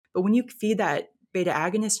But when you feed that beta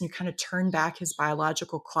agonist and you kind of turn back his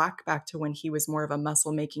biological clock back to when he was more of a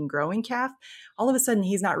muscle making growing calf, all of a sudden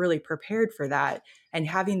he's not really prepared for that. And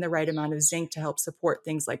having the right amount of zinc to help support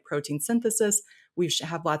things like protein synthesis, we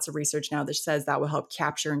have lots of research now that says that will help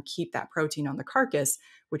capture and keep that protein on the carcass,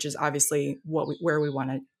 which is obviously where we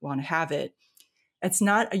want to have it. It's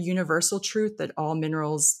not a universal truth that all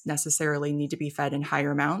minerals necessarily need to be fed in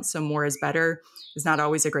higher amounts. So more is better is not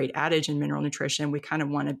always a great adage in mineral nutrition. We kind of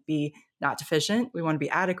want to be not deficient. We want to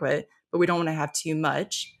be adequate, but we don't want to have too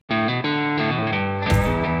much. A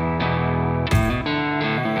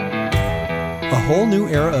whole new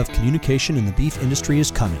era of communication in the beef industry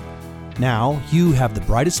is coming. Now, you have the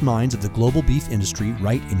brightest minds of the global beef industry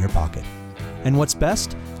right in your pocket. And what's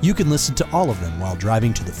best? You can listen to all of them while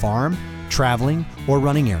driving to the farm, traveling, or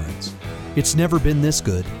running errands. It's never been this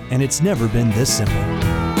good, and it's never been this simple.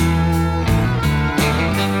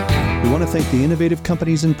 We want to thank the innovative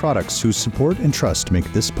companies and products whose support and trust make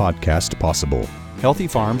this podcast possible. Healthy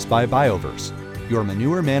Farms by Bioverse, your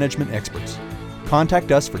manure management experts.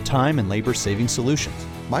 Contact us for time and labor-saving solutions.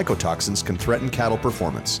 Mycotoxins can threaten cattle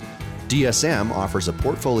performance. DSM offers a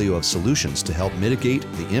portfolio of solutions to help mitigate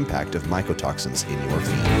the impact of mycotoxins in your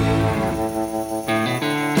feed.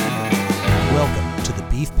 Welcome to the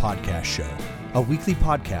Beef Podcast Show, a weekly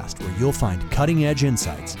podcast where you'll find cutting-edge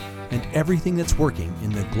insights and everything that's working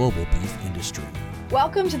in the global beef industry.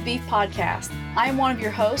 Welcome to the Beef Podcast. I am one of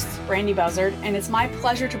your hosts, Brandy Buzzard, and it's my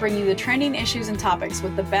pleasure to bring you the trending issues and topics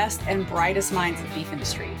with the best and brightest minds of the beef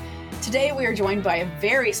industry. Today, we are joined by a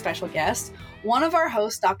very special guest, one of our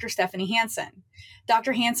hosts, Dr. Stephanie Hansen.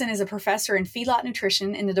 Dr. Hansen is a professor in feedlot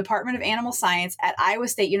nutrition in the Department of Animal Science at Iowa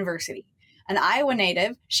State University. An Iowa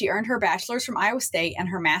native, she earned her bachelor's from Iowa State and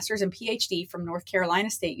her master's and PhD from North Carolina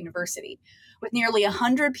State University. With nearly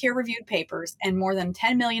 100 peer-reviewed papers and more than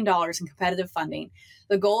 $10 million in competitive funding,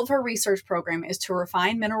 the goal of her research program is to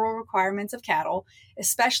refine mineral requirements of cattle,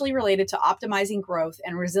 especially related to optimizing growth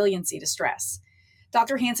and resiliency to stress.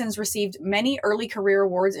 Dr. Hansen has received many early career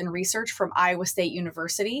awards in research from Iowa State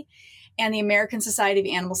University and the American Society of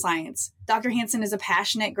Animal Science. Dr. Hansen is a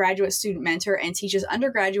passionate graduate student mentor and teaches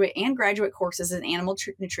undergraduate and graduate courses in animal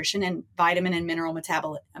nutrition and vitamin and mineral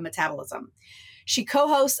metabolism. She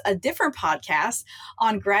co-hosts a different podcast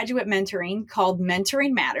on graduate mentoring called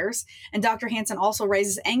Mentoring Matters. And Dr. Hansen also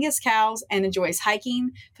raises Angus cows and enjoys hiking,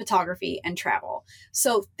 photography, and travel.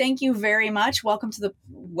 So thank you very much. Welcome to the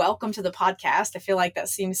podcast. I feel like that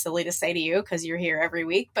seems silly to say to you because you're here every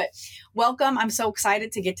week, but welcome. I'm so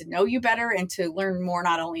excited to get to know you better and to learn more,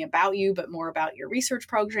 not only about you, but more about your research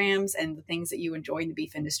programs and the things that you enjoy in the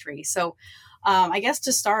beef industry. So I guess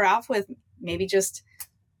to start off with, maybe just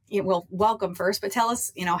well, welcome first, but tell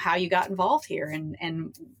us, how you got involved here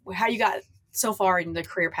and how you got so far in the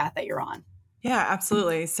career path that you're on. Yeah,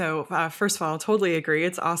 absolutely. So first of all, totally agree.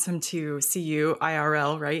 It's awesome to see you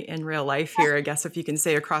IRL, right, in real life here, I guess if you can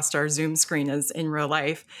say across our Zoom screen as in real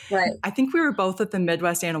life. Right. I think we were both at the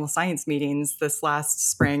Midwest Animal Science meetings this last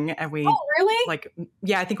spring. And we, oh, really?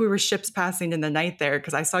 I think we were ships passing in the night there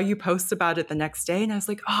because I saw you post about it the next day and I was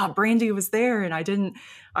like, Brandy was there. And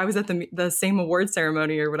I was at the same award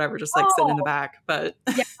ceremony or whatever, just sitting in the back. But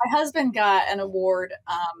yeah, my husband got an award.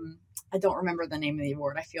 I don't remember the name of the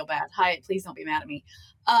award. I feel bad. Hyatt, please don't be mad at me.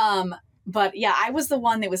 But yeah, I was the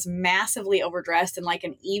one that was massively overdressed in like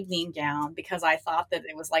an evening gown because I thought that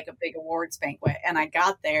it was like a big awards banquet. And I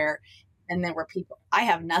got there and there were people, I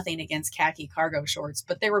have nothing against khaki cargo shorts,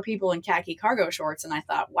 but there were people in khaki cargo shorts. And I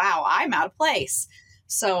thought, wow, I'm out of place.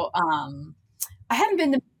 So I hadn't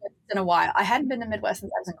been to Midwest in a while. I hadn't been to Midwest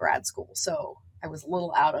since I was in grad school. So I was a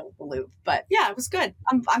little out of the loop, but yeah, it was good.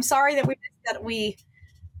 I'm sorry that we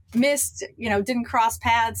missed, didn't cross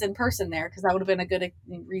paths in person there because that would have been a good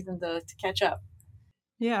reason to catch up.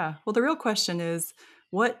 Yeah. Well, the real question is,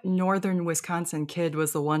 what northern Wisconsin kid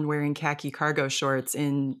was the one wearing khaki cargo shorts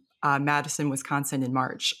in Madison, Wisconsin in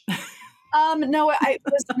March? No, I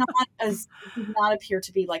was did not appear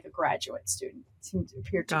to be like a graduate student. It seemed to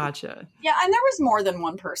appear to Gotcha. Yeah, and there was more than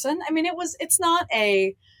one person. I mean, it's not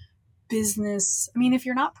a business. I mean, if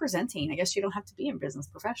you're not presenting, I guess you don't have to be a business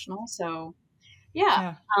professional. So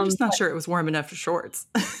yeah. I'm just not sure it was warm enough for shorts.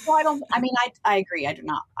 Well, I agree.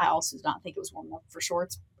 I also do not think it was warm enough for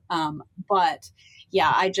shorts. But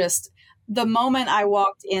yeah, the moment I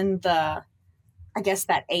walked in that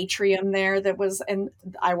atrium there and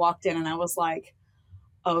I walked in and I was like,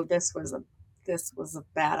 oh, this was a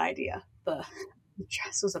bad idea. The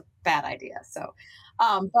dress was a bad idea. So,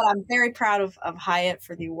 but I'm very proud of Hyatt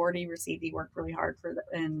for the award he received. He worked really hard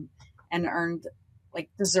and earned,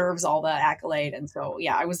 deserves all the accolade. And so,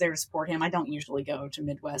 yeah, I was there to support him. I don't usually go to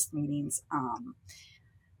Midwest meetings.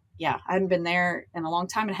 yeah, I hadn't been there in a long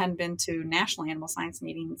time and hadn't been to national animal science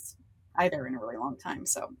meetings either in a really long time.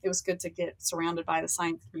 So it was good to get surrounded by the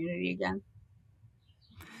science community again.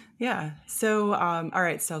 Yeah. So, all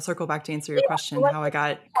right. So I'll circle back to answer your Yeah, question, let's how I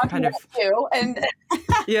got talk kind of, about you. And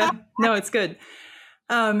yeah, no, it's good.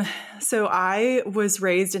 Um, so I was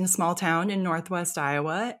raised in a small town in Northwest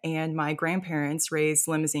Iowa, and my grandparents raised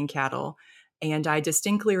limousine cattle. And I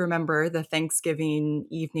distinctly remember the Thanksgiving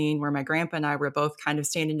evening where my grandpa and I were both kind of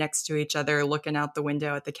standing next to each other, looking out the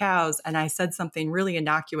window at the cows. And I said something really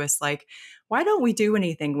innocuous like, why don't we do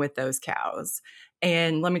anything with those cows?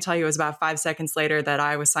 And let me tell you, it was about 5 seconds later that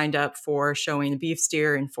I was signed up for showing beef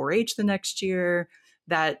steer in 4 H the next year.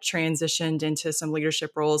 That transitioned into some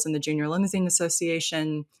leadership roles in the Junior Limousine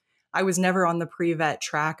Association. I was never on the pre-vet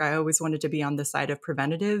track. I always wanted to be on the side of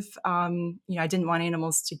preventative. I didn't want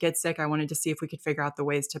animals to get sick. I wanted to see if we could figure out the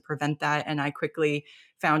ways to prevent that. And I quickly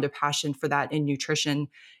found a passion for that in nutrition.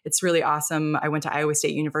 It's really awesome. I went to Iowa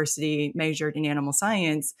State University, majored in animal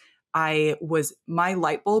science. My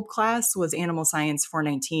light bulb class was Animal Science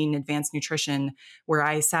 419 Advanced Nutrition, where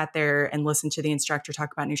I sat there and listened to the instructor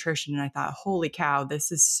talk about nutrition. And I thought, holy cow,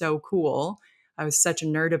 this is so cool. I was such a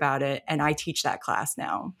nerd about it. And I teach that class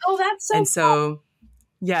now. oh, that's so And cool. so,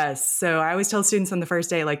 yes. So I always tell students on the first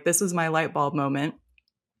day, like, this was my light bulb moment.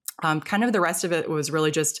 Kind of the rest of it was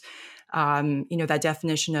really just, that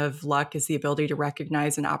definition of luck is the ability to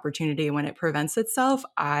recognize an opportunity when it presents itself.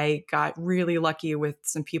 I got really lucky with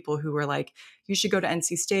some people who were like, you should go to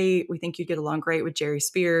NC State. We think you'd get along great with Jerry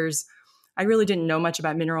Spears. I really didn't know much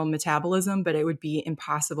about mineral metabolism, but it would be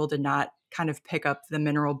impossible to not kind of pick up the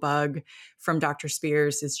mineral bug from Dr.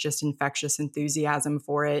 Spears. It's just infectious enthusiasm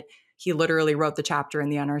for it. He literally wrote the chapter in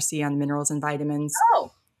the NRC on minerals and vitamins.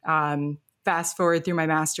 Oh, Fast forward through my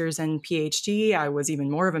master's and PhD, I was even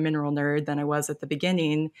more of a mineral nerd than I was at the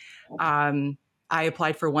beginning. I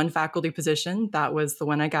applied for one faculty position. That was the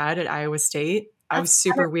one I got at Iowa State. I that's was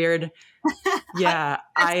super weird. Yeah,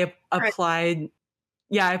 I great. applied.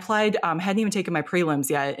 Yeah, I applied. Hadn't even taken my prelims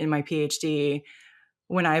yet in my PhD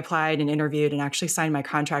when I applied and interviewed and actually signed my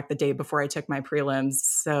contract the day before I took my prelims.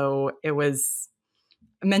 So it was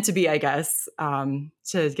meant to be, I guess, to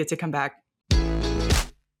get to come back.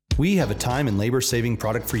 We have a time and labor saving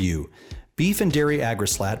product for you. Beef and Dairy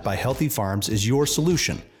Agri-Slat by Healthy Farms is your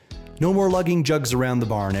solution. No more lugging jugs around the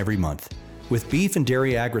barn every month. With Beef and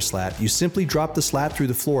Dairy Agri-Slat, you simply drop the slat through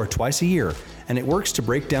the floor twice a year, and it works to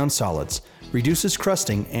break down solids, reduces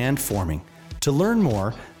crusting and forming. To learn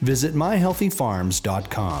more, visit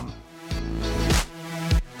myhealthyfarms.com.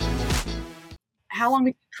 How long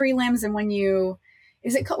between prelims and when you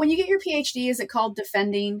when you get your PhD, is it called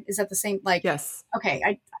defending? Is that the same? Like, Yes. okay,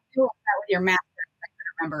 I do that with your master. I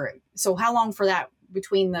can remember. So how long for that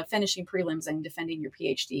between the finishing prelims and defending your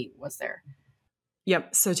PhD was there?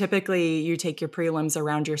 Yep. So typically you take your prelims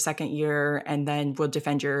around your second year and then will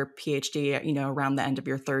defend your PhD, around the end of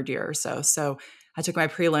your third year or so. So I took my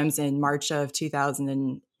prelims in March of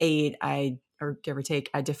 2008. Or give or take,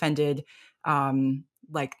 I defended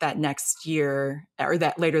like that next year or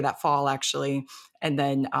that later that fall actually, and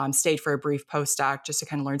then stayed for a brief postdoc just to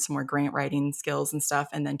kind of learn some more grant writing skills and stuff.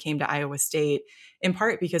 And then came to Iowa State in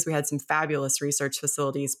part because we had some fabulous research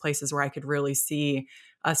facilities, places where I could really see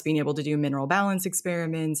us being able to do mineral balance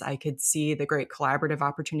experiments. I could see the great collaborative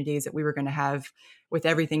opportunities that we were going to have with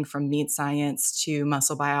everything from meat science to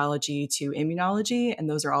muscle biology to immunology. And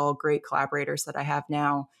those are all great collaborators that I have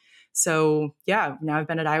now. So yeah, now I've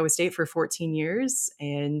been at Iowa State for 14 years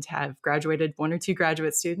and have graduated one or two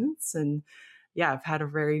graduate students. And yeah, I've had a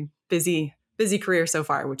very busy career so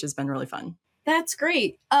far, which has been really fun. That's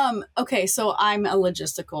great. Okay, so I'm a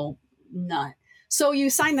logistical nut. So you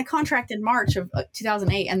signed the contract in March of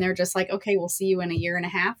 2008, and they're just like, okay, we'll see you in a year and a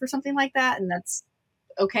half or something like that, and that's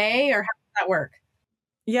okay, or how does that work?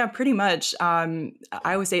 Yeah, pretty much.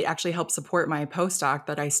 Iowa State actually helped support my postdoc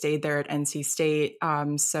that I stayed there at NC State.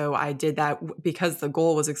 So I did that because the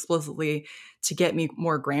goal was explicitly to get me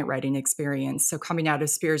more grant writing experience. So coming out of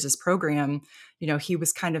Spears's program, he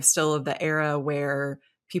was kind of still of the era where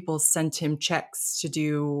people sent him checks to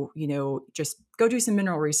do, just go do some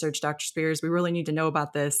mineral research, Dr. Spears. We really need to know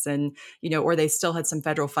about this. And, or they still had some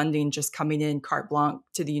federal funding just coming in carte blanche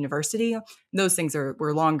to the university. Those things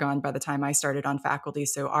were long gone by the time I started on faculty.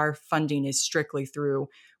 So our funding is strictly through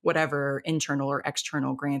whatever internal or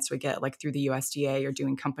external grants we get, like through the USDA or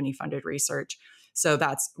doing company funded research. So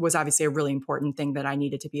that was obviously a really important thing that I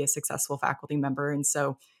needed to be a successful faculty member. And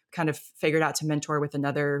so kind of figured out to mentor with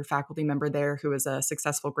another faculty member there who was a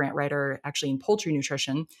successful grant writer actually in poultry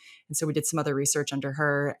nutrition. And so we did some other research under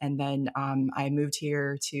her. And then I moved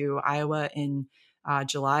here to Iowa in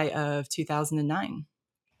July of 2009.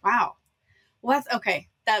 Wow. Well, that's okay.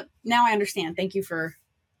 That now I understand. Thank you for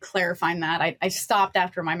clarifying that. I stopped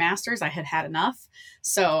after my master's. I had had enough,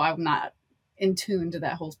 so I'm not in tune to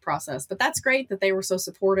that whole process. But that's great that they were so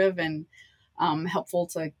supportive and helpful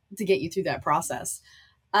to get you through that process.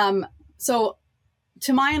 So,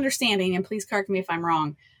 to my understanding, and please correct me if I'm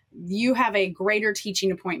wrong, you have a greater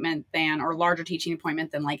teaching appointment than, or larger teaching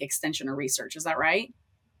appointment than like extension or research. Is that right?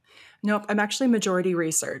 Nope, I'm actually majority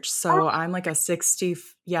research. So I'm like a 60,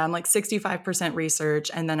 yeah, I'm like 65% research,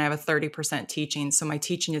 and then I have a 30% teaching. So my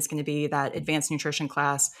teaching is going to be that advanced nutrition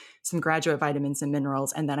class, some graduate vitamins and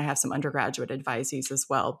minerals, and then I have some undergraduate advisees as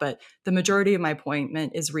well. But the majority of my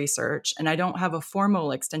appointment is research, and I don't have a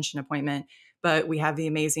formal extension appointment, but we have the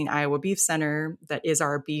amazing Iowa Beef Center that is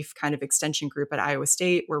our beef kind of extension group at Iowa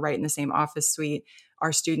State. We're right in the same office suite.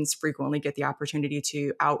 Our students frequently get the opportunity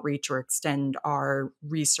to outreach or extend our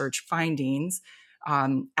research findings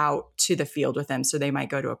out to the field with them. So they might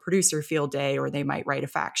go to a producer field day, or they might write a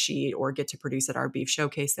fact sheet, or get to produce at our beef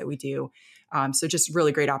showcase that we do. So just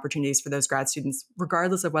really great opportunities for those grad students,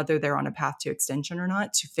 regardless of whether they're on a path to extension or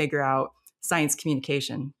not, to figure out science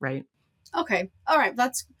communication, right? Okay. All right.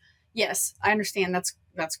 Yes, I understand.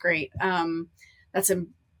 That's great. That's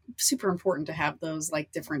super important to have those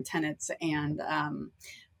like different tenets. And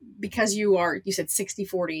because you said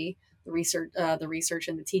 60-40, the research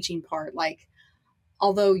and the teaching part, like,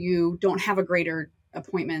 although you don't have a greater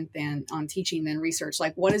appointment than on teaching than research,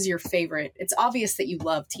 like what is your favorite? It's obvious that you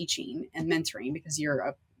love teaching and mentoring because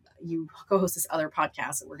you co-host this other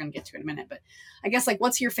podcast that we're going to get to in a minute. But I guess like,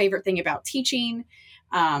 what's your favorite thing about teaching?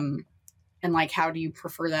 And like, how do you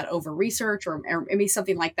prefer that over research or maybe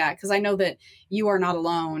something like that? Because I know that you are not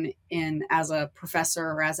alone in as a professor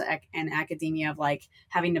or as an academia of like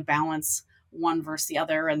having to balance one versus the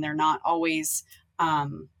other, and they're not always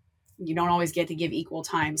you don't always get to give equal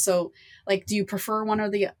time. So like, do you prefer one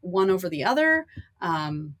over the other?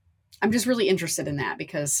 I'm just really interested in that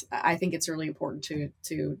because I think it's really important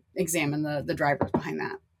to examine the drivers behind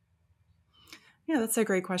that. Yeah, that's a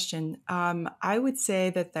great question. I would say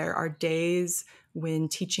that there are days when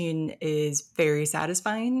teaching is very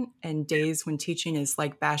satisfying and days when teaching is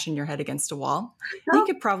like bashing your head against a wall. And you Oh,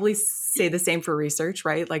 could probably say the same for research,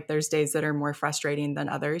 right? Like there's days that are more frustrating than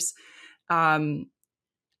others. Um,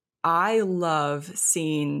 I love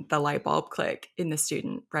seeing the light bulb click in the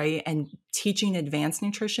student, right? And teaching advanced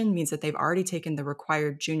nutrition means that they've already taken the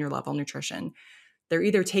required junior level nutrition. They're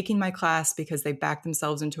either taking my class because they backed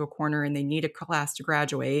themselves into a corner and they need a class to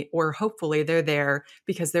graduate, or hopefully they're there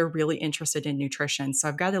because they're really interested in nutrition. So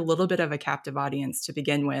I've got a little bit of a captive audience to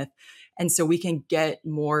begin with. And so we can get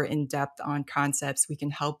more in depth on concepts. We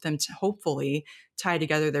can help them to hopefully tie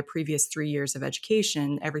together their previous 3 years of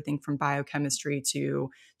education, everything from biochemistry to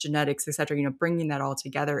genetics, et cetera, bringing that all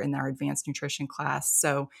together in our advanced nutrition class.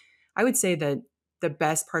 So I would say that the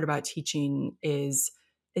best part about teaching is,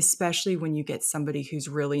 especially when you get somebody who's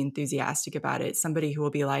really enthusiastic about it, somebody who will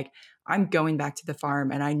be like, I'm going back to the farm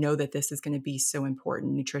and I know that this is going to be so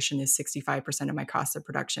important. Nutrition is 65% of my cost of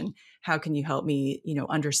production. How can you help me,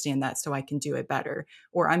 understand that so I can do it better?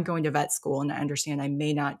 Or I'm going to vet school and I understand I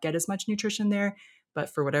may not get as much nutrition there, but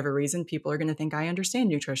for whatever reason, people are going to think I understand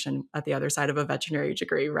nutrition at the other side of a veterinary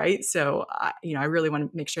degree, right? So, I really want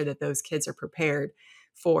to make sure that those kids are prepared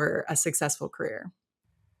for a successful career.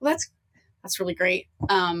 well, that's really great.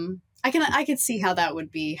 I could see how that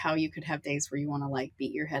would be, how you could have days where you want to like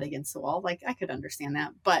beat your head against the wall. Like I could understand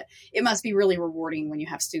that, but it must be really rewarding when you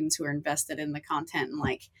have students who are invested in the content and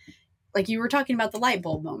like you were talking about the light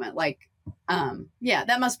bulb moment. Like, yeah,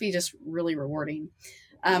 that must be just really rewarding.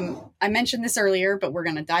 I mentioned this earlier, but we're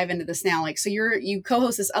going to dive into this now. Like, so you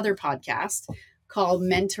co-host this other podcast called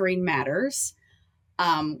Mentoring Matters,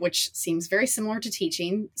 which seems very similar to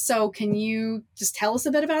teaching. So can you just tell us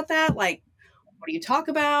a bit about that? Like, what do you talk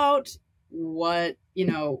about?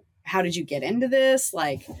 How did you get into this?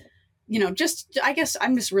 Like, I guess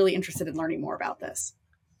I'm just really interested in learning more about this.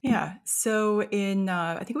 Yeah. So in,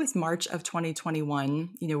 I think it was March of 2021,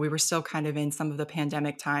 we were still kind of in some of the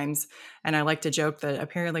pandemic times. And I like to joke that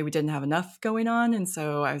apparently we didn't have enough going on. And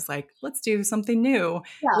so I was like, let's do something new.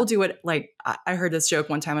 Yeah. We'll do it. Like I heard this joke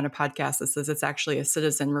one time on a podcast that says it's actually a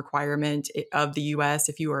citizen requirement of the US.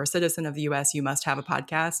 If you are a citizen of the US, you must have a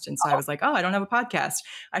podcast. And so I was like, oh, I don't have a podcast.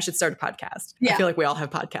 I should start a podcast. Yeah. I feel like we all have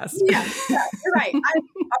podcasts. Yeah, you're right.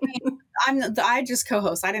 I just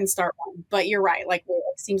co-host. I didn't start one, but you're right. Like,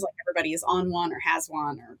 it seems like everybody is on one or has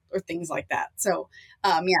one or things like that. So,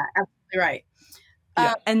 yeah, absolutely right.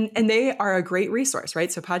 Yeah, and they are a great resource,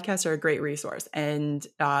 right? So podcasts are a great resource. And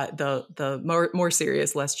the more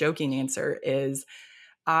serious, less joking answer is,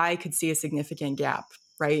 I could see a significant gap,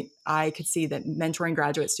 right? I could see that mentoring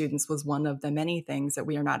graduate students was one of the many things that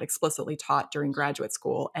we are not explicitly taught during graduate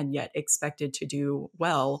school and yet expected to do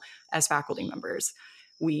well as faculty members.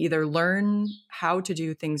 We either learn how to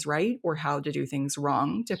do things right or how to do things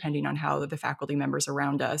wrong, depending on how the faculty members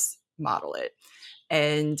around us model it.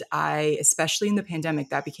 And especially in the pandemic,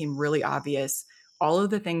 that became really obvious. All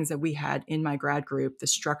of the things that we had in my grad group, the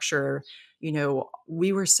structure,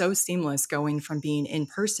 we were so seamless going from being in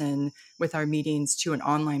person with our meetings to an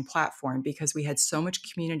online platform because we had so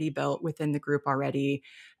much community built within the group already.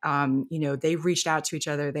 They reached out to each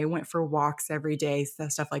other. They went for walks every day,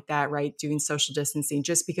 stuff like that, right? Doing social distancing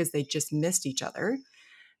just because they just missed each other.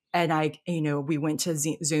 And we went to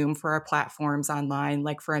Zoom for our platforms online,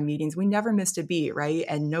 like for our meetings. We never missed a beat, right?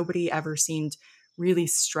 And nobody ever seemed really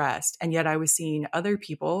stressed. And yet I was seeing other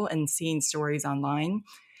people and seeing stories online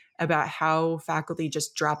about how faculty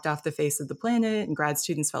just dropped off the face of the planet and grad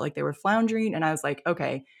students felt like they were floundering. And I was like,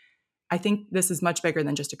 okay, I think this is much bigger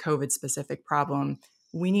than just a COVID specific problem.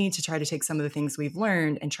 We need to try to take some of the things we've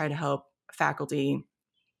learned and try to help faculty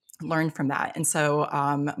learn from that. And so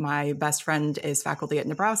my best friend is faculty at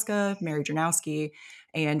Nebraska, Mary Janowski,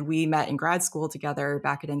 and we met in grad school together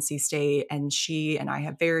back at NC State. And she and I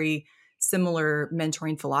have very similar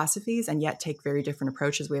mentoring philosophies and yet take very different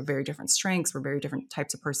approaches. We have very different strengths. We're very different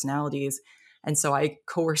types of personalities. And so I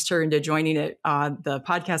coerced her into joining the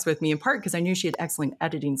podcast with me in part because I knew she had excellent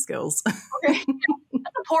editing skills. Okay.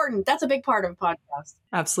 That's important. That's a big part of a podcast.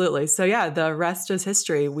 Absolutely. So yeah, the rest is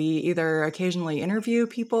history. We either occasionally interview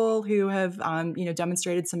people who have,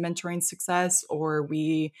 demonstrated some mentoring success, or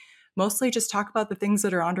we mostly just talk about the things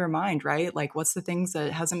that are on our mind, right? Like what's the things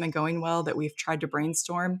that hasn't been going well that we've tried to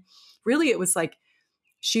brainstorm. Really, it was like,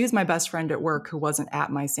 she was my best friend at work who wasn't at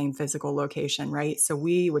my same physical location, right? So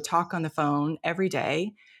we would talk on the phone every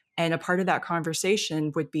day. And a part of that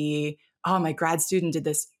conversation would be, oh, my grad student did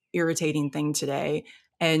this irritating thing today.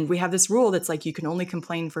 And we have this rule that's like, you can only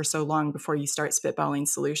complain for so long before you start spitballing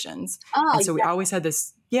solutions. Oh, And so we yeah. always had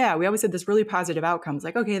this really positive outcomes.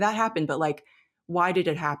 Like, okay, that happened, but like, why did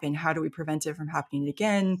it happen? How do we prevent it from happening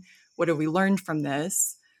again? What have we learned from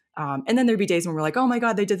this? And then there'd be days when we're like, oh my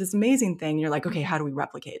God, they did this amazing thing. And you're like, okay, how do we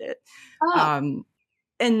replicate it? Oh,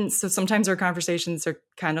 And so sometimes our conversations are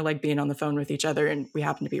kind of like being on the phone with each other and we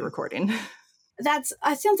happen to be recording. that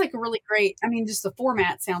sounds like a really great, just the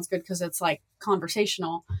format sounds good because it's like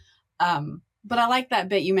conversational. But I like that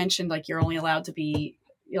bit you mentioned, like you're only allowed to be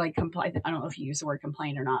like complain. I don't know if you use the word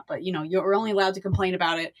complain or not, but you're only allowed to complain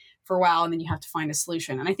about it for a while and then you have to find a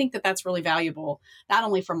solution. And I think that that's really valuable, not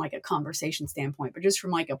only from like a conversation standpoint, but just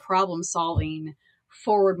from like a problem solving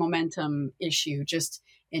forward momentum issue, just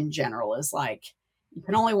in general, is like, you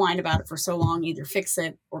can only whine about it for so long, either fix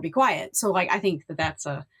it or be quiet. So like, I think that that's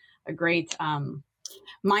a great,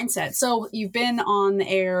 mindset. So you've been on the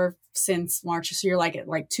air since March. So you're like at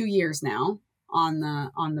like 2 years now on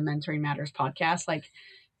the Mentoring Matters podcast. Like,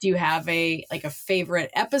 do you have a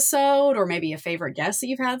favorite episode or maybe a favorite guest that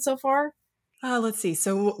you've had so far? Let's see.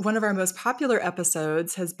 So one of our most popular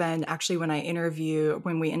episodes has been actually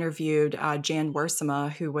when we interviewed Jan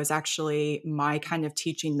Worsema, who was actually my kind of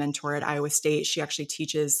teaching mentor at Iowa State. She actually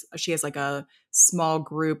teaches, she has like a small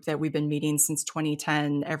group that we've been meeting since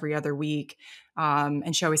 2010 every other week.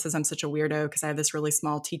 And she always says I'm such a weirdo because I have this really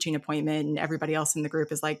small teaching appointment and everybody else in the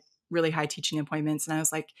group is like really high teaching appointments. And I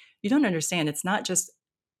was like, you don't understand. It's not just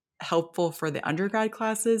helpful for the undergrad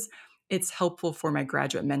classes. It's helpful for my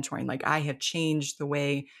graduate mentoring. Like I have changed the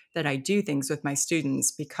way that I do things with my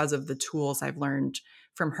students because of the tools I've learned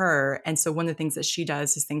from her. And so one of the things that she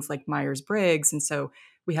does is things like Myers-Briggs. And so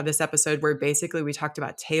we have this episode where basically we talked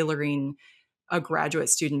about tailoring a graduate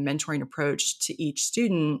student mentoring approach to each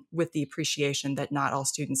student with the appreciation that not all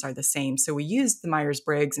students are the same. So we used the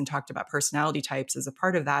Myers-Briggs and talked about personality types as a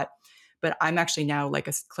part of that. But I'm actually now like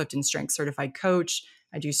a Clifton Strengths certified coach.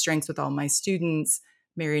 I do strengths with all my students.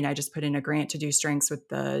 Mary and I just put in a grant to do strengths with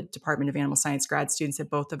the Department of Animal Science grad students at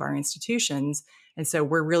both of our institutions. And so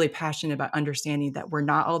we're really passionate about understanding that we're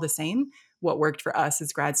not all the same. What worked for us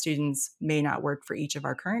as grad students may not work for each of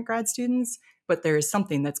our current grad students, but there is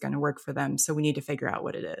something that's going to work for them. So we need to figure out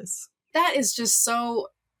what it is. That is just so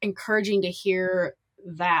encouraging to hear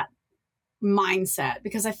that mindset,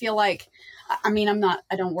 because I feel like, I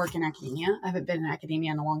don't work in academia. I haven't been in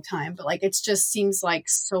academia in a long time, but like, it just seems like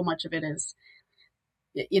so much of it is,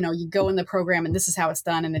 you go in the program and this is how it's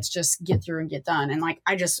done. And it's just get through and get done. And like,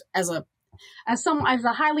 I just, as a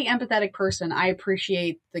highly empathetic person, I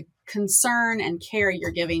appreciate the concern and care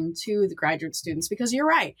you're giving to the graduate students, because you're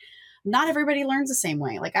right. Not everybody learns the same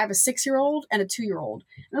way. Like I have a 6-year-old and a 2-year-old.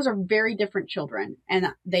 Those are very different children and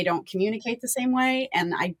they don't communicate the same way.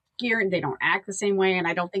 And I they don't act the same way. And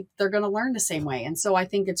I don't think they're going to learn the same way. And so I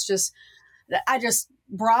think it's just,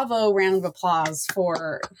 bravo, round of applause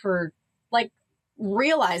for like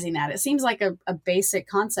realizing that. It seems like a basic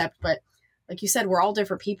concept, but like you said, we're all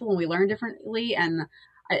different people and we learn differently. And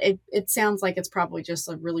it sounds like it's probably just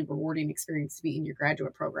a really rewarding experience to be in your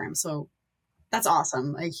graduate program. So that's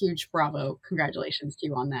awesome. A huge bravo. Congratulations to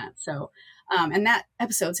you on that. So, and that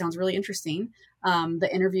episode sounds really interesting. The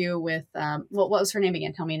interview with, what was her name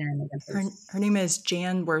again? Tell me her name again, Her, please. her name is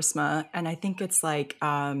Jan Worsma, and I think it's like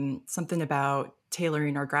something about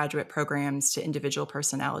tailoring our graduate programs to individual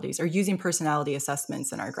personalities or using personality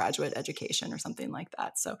assessments in our graduate education or something like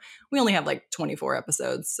that. So we only have like 24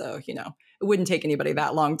 episodes. So, it wouldn't take anybody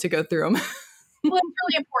that long to go through them. Well, it's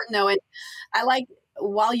really important though. And I like,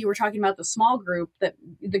 while you were talking about the small group, that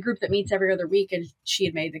the group that meets every other week, and she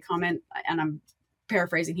had made the comment, and I'm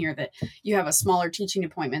paraphrasing here, that you have a smaller teaching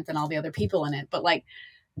appointment than all the other people in it. But like,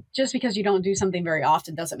 just because you don't do something very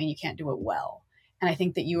often doesn't mean you can't do it well. And I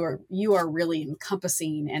think that you are really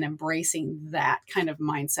encompassing and embracing that kind of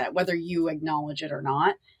mindset, whether you acknowledge it or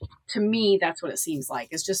not. To me, that's what it seems like.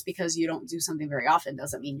 It's just because you don't do something very often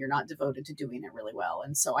doesn't mean you're not devoted to doing it really well.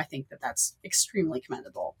 And so I think that that's extremely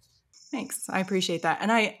commendable. Thanks. I appreciate that.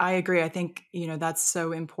 And I agree. I think, that's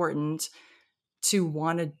so important to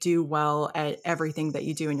want to do well at everything that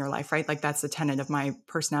you do in your life, right? Like that's the tenet of my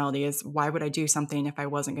personality is why would I do something if I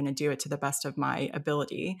wasn't going to do it to the best of my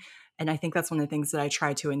ability? And I think that's one of the things that I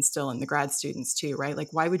try to instill in the grad students too, right? Like,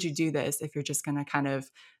 why would you do this if you're just going to kind of,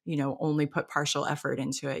 only put partial effort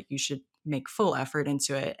into it? You should make full effort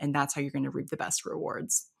into it. And that's how you're going to reap the best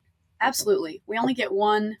rewards. Absolutely. We only get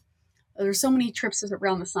one. There's so many trips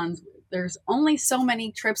around the sun. There's only so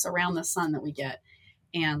many trips around the sun that we get.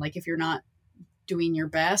 And like, if you're not doing your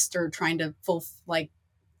best or trying to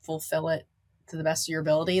fulfill it to the best of your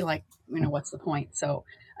ability, like, what's the point? So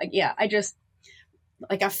yeah, I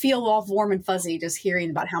feel all warm and fuzzy just hearing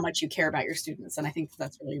about how much you care about your students. And I think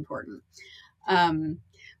that's really important.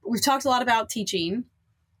 We've talked a lot about teaching,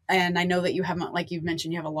 and I know that you haven't, like you've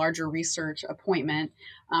mentioned, you have a larger research appointment,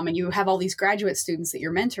 and you have all these graduate students that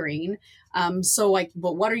you're mentoring.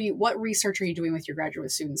 But what research are you doing with your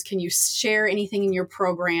graduate students? Can you share anything in your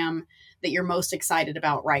program that you're most excited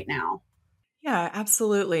about right now? Yeah,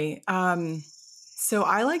 absolutely. So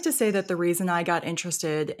I like to say that the reason I got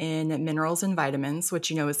interested in minerals and vitamins,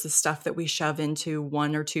 which, is the stuff that we shove into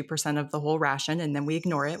 1 or 2% of the whole ration, and then we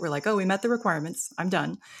ignore it. We're like, oh, we met the requirements. I'm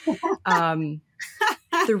done.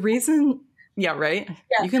 The reason, yeah, right.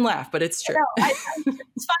 Yeah. You can laugh, but it's true. No,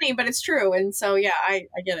 it's funny, but it's true. And so, yeah, I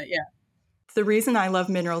get it. Yeah. The reason I love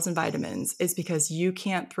minerals and vitamins is because you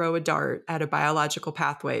can't throw a dart at a biological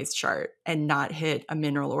pathways chart and not hit a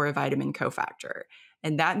mineral or a vitamin cofactor.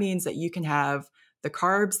 And that means that you can have the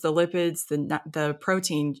carbs, the lipids, the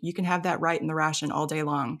protein, you can have that right in the ration all day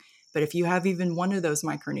long. But if you have even one of those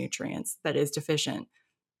micronutrients that is deficient,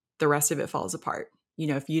 the rest of it falls apart.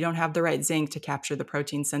 If you don't have the right zinc to capture the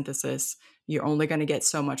protein synthesis, you're only going to get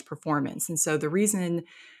so much performance. And so the reason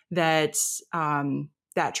that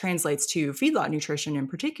that translates to feedlot nutrition in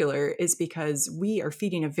particular is because we are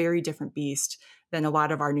feeding a very different beast than a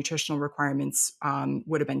lot of our nutritional requirements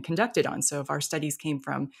would have been conducted on. So if our studies came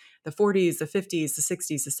from the 40s, the 50s, the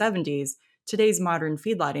 60s, the 70s, today's modern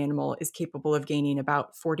feedlot animal is capable of gaining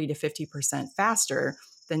about 40 to 50% faster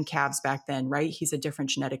than calves back then, right? He's a different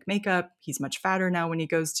genetic makeup. He's much fatter now when he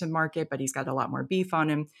goes to market, but he's got a lot more beef on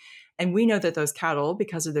him. And we know that those cattle,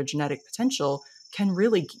 because of their genetic potential, can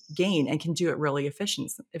really gain and can do it really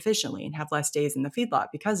efficiently and have less days in the feedlot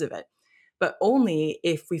because of it. But only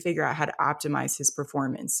if we figure out how to optimize his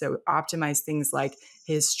performance. So optimize things like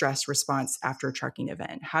his stress response after a trucking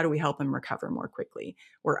event. How do we help him recover more quickly?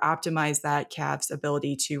 Or optimize that calf's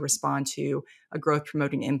ability to respond to a growth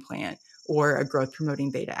promoting implant or a growth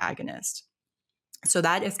promoting beta agonist. So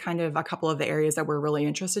that is kind of a couple of the areas that we're really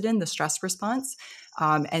interested in, the stress response.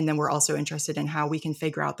 And then we're also interested in how we can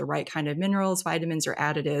figure out the right kind of minerals, vitamins, or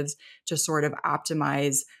additives to sort of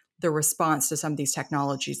optimize the response to some of these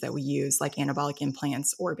technologies that we use, like anabolic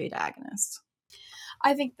implants or beta agonists.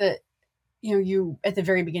 I think that, you at the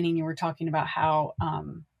very beginning, you were talking about how,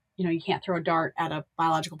 you can't throw a dart at a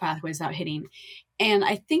biological pathway without hitting. And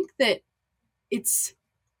I think that I'm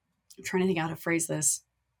trying to think how to phrase this.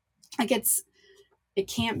 Like it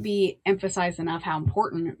can't be emphasized enough how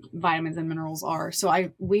important vitamins and minerals are. So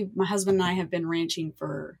my husband and I have been ranching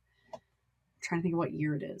for, I'm trying to think of what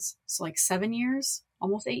year it is. So like 7 years,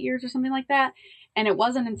 almost 8 years or something like that. And it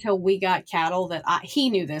wasn't until we got cattle that he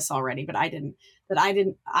knew this already, but I didn't,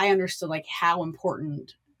 I understood like how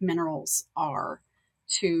important minerals are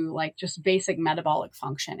to like just basic metabolic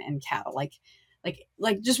function in cattle. Like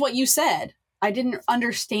like just what you said. I didn't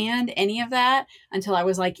understand any of that until I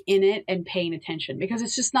was like in it and paying attention, because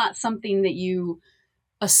it's just not something that you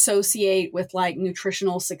associate with like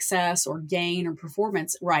nutritional success or gain or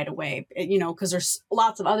performance right away, because there's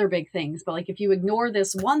lots of other big things. But like if you ignore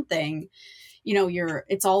this one thing,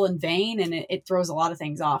 it's all in vain, and it throws a lot of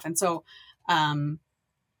things off. And so,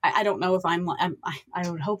 I don't know if I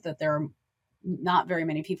would hope that there are not very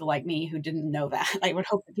many people like me who didn't know that. I would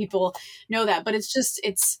hope that people know that, but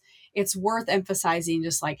it's worth emphasizing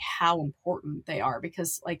just like how important they are,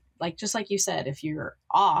 because like just like you said, if you're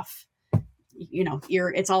off,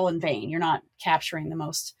 it's all in vain. You're not capturing the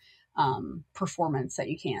most performance that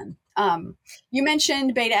you can. You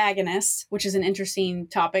mentioned beta agonists, which is an interesting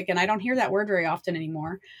topic, and I don't hear that word very often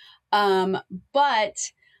anymore. But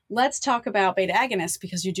let's talk about beta agonists,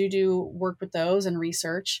 because you do work with those and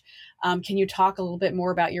research. Can you talk a little bit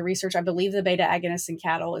more about your research? I believe the beta agonist in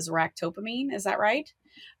cattle is ractopamine. Is that right?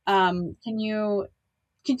 Can you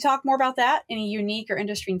talk more about that? Any unique or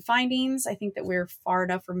interesting findings? I think that we're far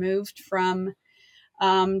enough removed from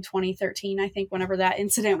 2013, I think, whenever that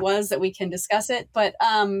incident was, that we can discuss it. But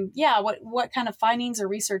what kind of findings or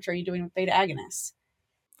research are you doing with beta agonists?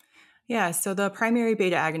 Yeah, so the primary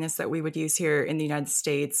beta agonists that we would use here in the United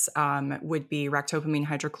States would be ractopamine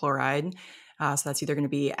hydrochloride. So that's either going to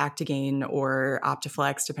be Actigain or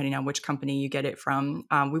Optiflex, depending on which company you get it from.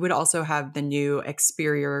 We would also have the new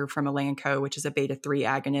Experior from Elanco, which is a beta 3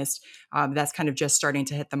 agonist. That's kind of just starting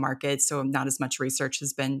to hit the market, so not as much research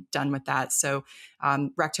has been done with that. So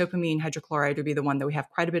ractopamine hydrochloride would be the one that we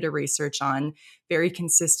have quite a bit of research on. Very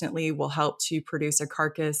consistently will help to produce a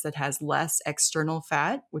carcass that has less external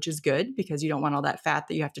fat, which is good because you don't want all that fat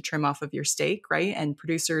that you have to trim off of your steak, right? And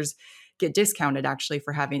producers get discounted actually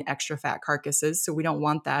for having extra fat carcasses. So we don't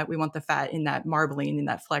want that. We want the fat in that marbling, in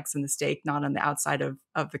that flex in the steak, not on the outside of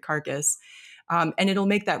the carcass. And it'll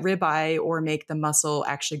make that ribeye or make the muscle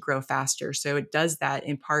actually grow faster. So it does that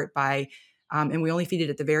in part by, and we only feed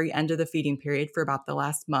it at the very end of the feeding period for about the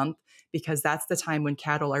last month, because that's the time when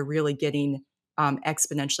cattle are really getting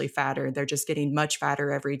exponentially fatter. They're just getting much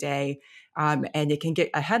fatter every day. And it can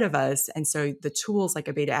get ahead of us. And so the tools like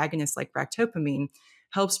a beta agonist like ractopamine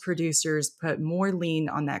helps producers put more lean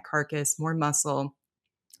on that carcass, more muscle,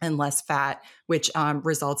 and less fat, which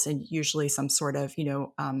results in usually some sort of,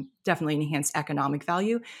 definitely enhanced economic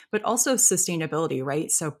value, but also sustainability,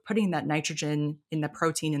 right? So putting that nitrogen in the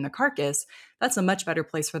protein in the carcass, that's a much better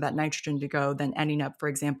place for that nitrogen to go than ending up, for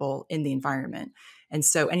example, in the environment. And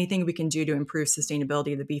so anything we can do to improve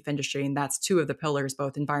sustainability of the beef industry, and that's two of the pillars,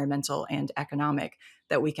 both environmental and economic,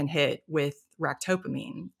 that we can hit with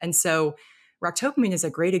ractopamine. And so ractopamine is a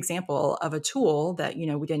great example of a tool that,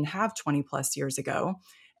 we didn't have 20 plus years ago.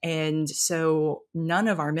 And so none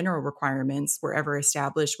of our mineral requirements were ever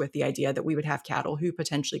established with the idea that we would have cattle who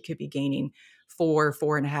potentially could be gaining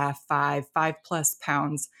 4.5, 5+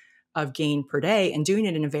 pounds of gain per day, and doing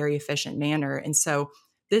it in a very efficient manner. And so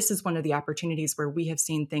this is one of the opportunities where we have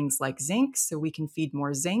seen things like zinc, so we can feed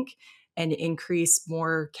more zinc and increase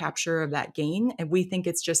more capture of that gain. And we think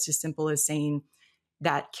it's just as simple as saying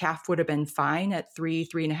that calf would have been fine at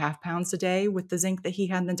 3.5 pounds a day with the zinc that he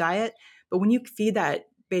had in the diet. But when you feed that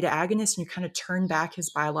beta agonist and you kind of turn back his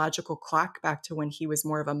biological clock back to when he was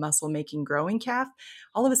more of a muscle making growing calf,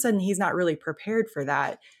 all of a sudden he's not really prepared for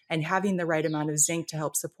that. And having the right amount of zinc to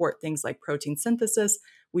help support things like protein synthesis,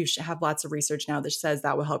 we have lots of research now that says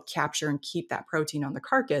that will help capture and keep that protein on the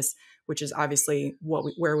carcass, which is obviously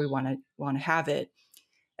where we want to have it.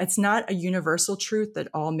 It's not a universal truth that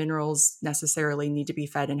all minerals necessarily need to be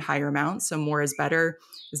fed in higher amounts. So more is better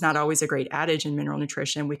is not always a great adage in mineral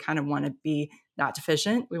nutrition. We kind of want to be not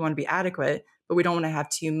deficient. We want to be adequate, but we don't want to have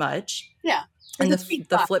too much. Yeah. And the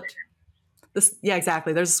flip, yeah,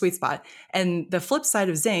 exactly. There's a sweet spot. And the flip side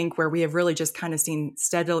of zinc, where we have really just kind of seen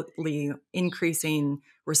steadily increasing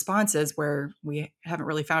responses, where we haven't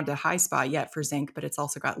really found a high spot yet for zinc, but it's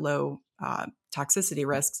also got low toxicity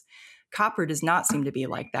risks. Copper does not seem to be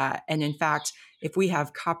like that. And in fact, if we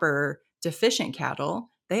have copper deficient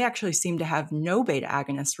cattle, they actually seem to have no beta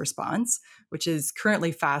agonist response, which is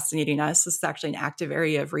currently fascinating us. This is actually an active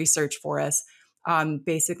area of research for us.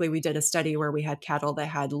 Basically, we did a study where we had cattle that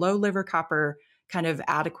had low liver copper, kind of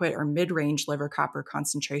adequate or mid-range liver copper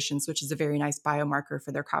concentrations, which is a very nice biomarker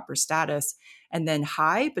for their copper status, and then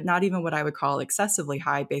high, but not even what I would call excessively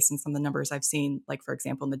high based on some of the numbers I've seen, like, for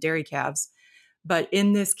example, in the dairy calves. But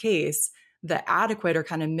in this case, the adequate or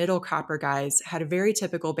kind of middle copper guys had a very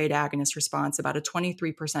typical beta agonist response, about a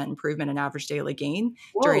 23% improvement in average daily gain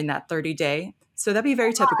during that 30-day. So that'd be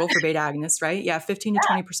very typical for beta agonists, right? Yeah, 15 to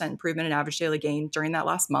 20% improvement in average daily gain during that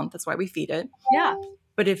last month. That's why we feed it. Yeah.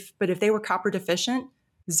 But if they were copper deficient,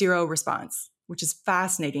 zero response, which is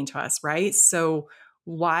fascinating to us, right? So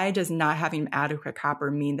why does not having adequate copper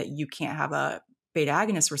mean that you can't have a beta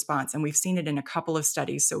agonist response? And we've seen it in a couple of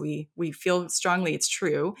studies. So we feel strongly it's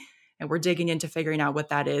true. And we're digging into figuring out what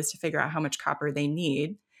that is to figure out how much copper they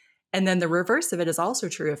need. And then the reverse of it is also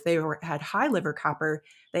true. If had high liver copper,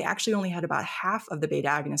 they actually only had about half of the beta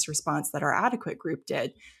agonist response that our adequate group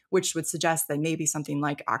did, which would suggest that maybe something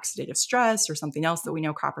like oxidative stress or something else that we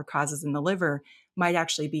know copper causes in the liver might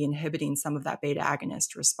actually be inhibiting some of that beta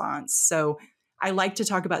agonist response. So I like to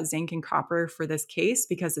talk about zinc and copper for this case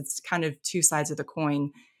because it's kind of two sides of the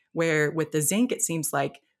coin, where with the zinc, it seems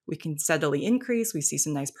like we can steadily increase. We see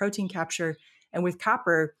some nice protein capture. And with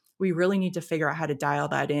copper, we really need to figure out how to dial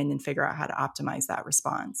that in and figure out how to optimize that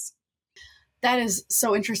response. That is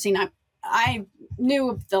so interesting. I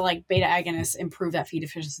knew the like beta agonists improve that feed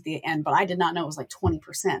efficiency at the end, but I did not know it was like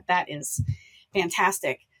 20%. That is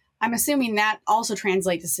fantastic. I'm assuming that also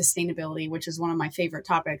translates to sustainability, which is one of my favorite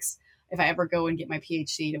topics. If I ever go and get my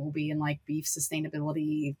PhD, it will be in like beef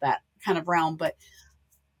sustainability, that kind of realm. But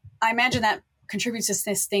I imagine that contributes to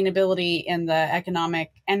sustainability in the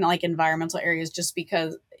economic and like environmental areas, just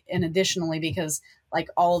because, and additionally, because like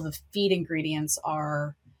all of the feed ingredients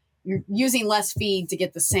are, you're using less feed to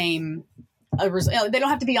get the same result. They don't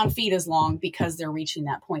have to be on feed as long because they're reaching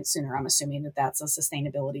that point sooner. I'm assuming that that's a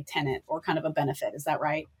sustainability tenet or kind of a benefit. Is that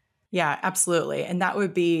right? Yeah, absolutely. And that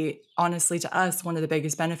would be, honestly, to us, one of the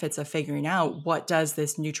biggest benefits of figuring out what does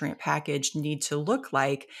this nutrient package need to look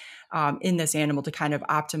like in this animal to kind of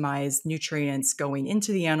optimize nutrients going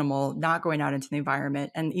into the animal, not going out into the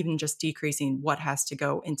environment, and even just decreasing what has to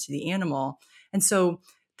go into the animal. And so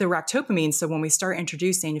the ractopamine, so when we start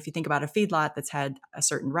introducing, if you think about a feedlot that's had a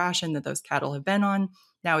certain ration that those cattle have been on,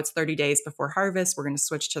 now it's 30 days before harvest, we're going to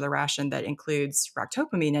switch to the ration that includes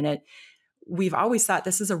ractopamine in it. We've always thought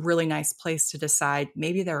this is a really nice place to decide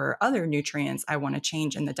maybe there are other nutrients I want to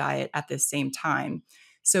change in the diet at this same time.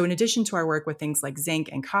 So, in addition to our work with things like zinc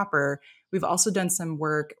and copper, we've also done some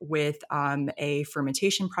work with a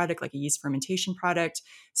fermentation product, like a yeast fermentation product.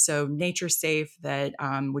 So, Nature Safe, that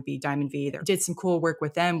would be Diamond V, that did some cool work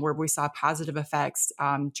with them where we saw positive effects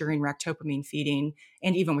during ractopamine feeding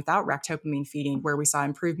and even without ractopamine feeding, where we saw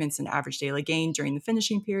improvements in average daily gain during the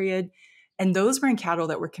finishing period. And those were in cattle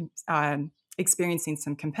that were experiencing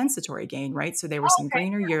some compensatory gain, right? So there were some Okay.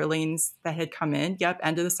 greener yearlings that had come in,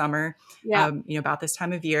 end of the summer, Yeah. about this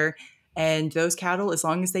time of year. And those cattle, as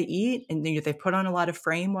long as they eat and they put on a lot of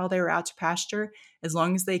frame while they were out to pasture, as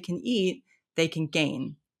long as they can eat, they can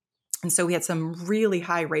gain. And so we had some really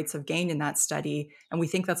high rates of gain in that study. And we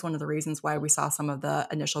think that's one of the reasons why we saw some of the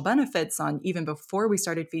initial benefits on even before we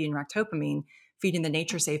started feeding ractopamine. Feeding the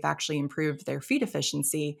Nature Safe actually improved their feed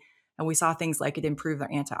efficiency. And we saw things like it improved their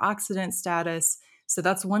antioxidant status. So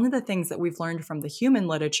that's one of the things that we've learned from the human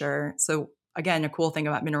literature. So again, a cool thing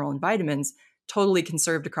about mineral and vitamins, totally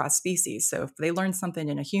conserved across species. So if they learn something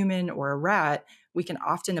in a human or a rat, we can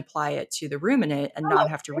often apply it to the ruminant and Oh, not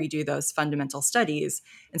have to redo those fundamental studies.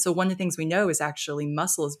 And so one of the things we know is actually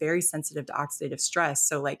muscle is very sensitive to oxidative stress.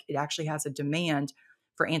 So like it actually has a demand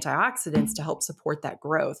for antioxidants to help support that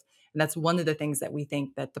growth. And that's one of the things that we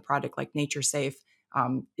think that the product like Nature Safe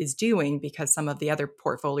is doing, because some of the other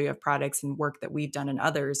portfolio of products and work that we've done and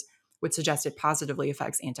others would suggest it positively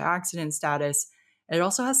affects antioxidant status. And it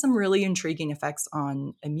also has some really intriguing effects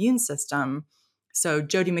on immune system. So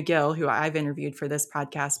Jody McGill, who I've interviewed for this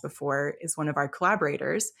podcast before, is one of our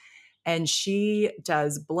collaborators. And she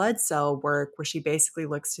does blood cell work where she basically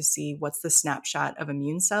looks to see what's the snapshot of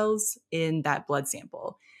immune cells in that blood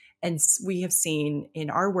sample. And we have seen in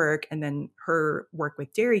our work and then her work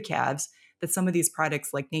with dairy calves that some of these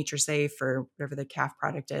products like Nature Safe or whatever the calf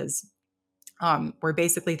product is, where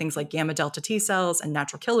basically things like gamma delta T cells and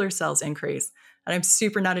natural killer cells increase. And I'm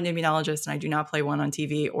super not an immunologist and I do not play one on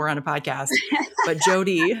TV or on a podcast, but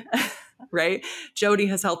Jody, right? Jody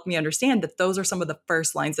has helped me understand that those are some of the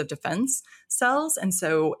first lines of defense cells. And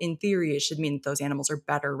so in theory, it should mean that those animals are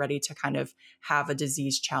better ready to kind of have a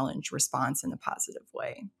disease challenge response in a positive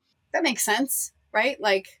way. that makes sense, right?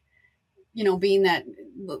 Like, being that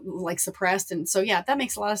like suppressed. And so, yeah, that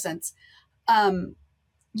makes a lot of sense.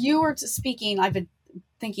 You were speaking, I've been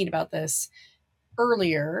thinking about this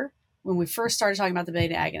earlier when we first started talking about the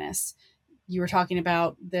beta agonists. You were talking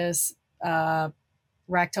about this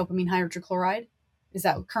ractopamine hydrochloride. Is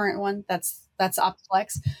that current one? That's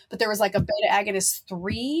Optiplex. But there was like a beta agonist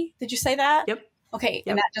 3. Did you say that? Yep. Okay. Yep.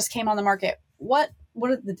 And that just came on the market. What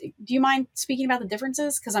are do you mind speaking about the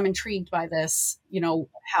differences? Because I'm intrigued by this,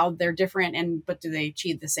 how they're different but do they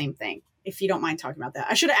achieve the same thing? If you don't mind talking about that.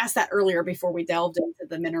 I should have asked that earlier before we delved into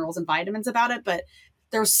the minerals and vitamins about it, but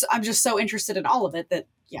I'm just so interested in all of it that,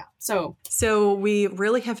 yeah. So we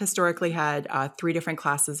really have historically had three different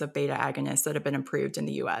classes of beta agonists that have been approved in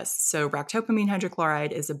the US. So ractopamine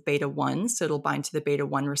hydrochloride is a beta 1, so it'll bind to the beta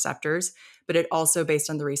 1 receptors, but it also, based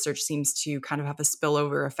on the research, seems to kind of have a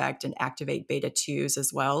spillover effect and activate beta 2s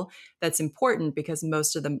as well. That's important because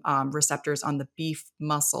most of the receptors on the beef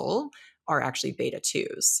muscle are actually beta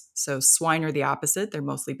 2s. So swine are the opposite. They're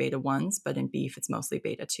mostly beta 1s, but in beef, it's mostly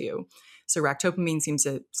beta 2. So ractopamine seems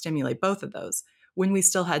to stimulate both of those. When we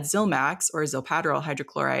still had Zilmax or Zilpadryl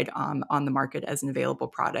hydrochloride on the market as an available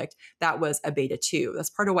product, that was a beta 2. That's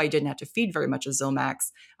part of why you didn't have to feed very much of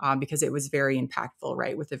Zilmax, because it was very impactful,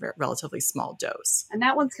 right, with a relatively small dose. And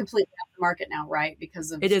that one's completely off the market now, right?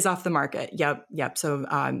 Because of it is off the market. Yep. So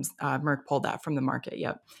Merck pulled that from the market.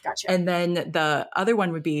 Yep. Gotcha. And then the other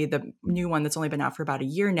one would be the new one that's only been out for about a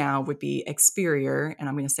year now would be Experior. And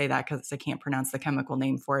I'm going to say that because I can't pronounce the chemical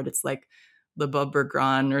name for it. It's like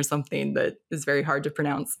Lebubbergran or something that is very hard to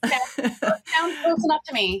pronounce. Okay. Sounds close enough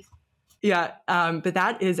to me. Yeah. But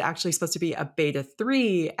that is actually supposed to be a beta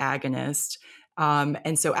 3 agonist.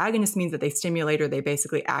 And so agonist means that they stimulate or they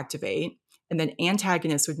basically activate. And then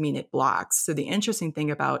antagonist would mean it blocks. So the interesting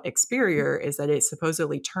thing about Experior is that it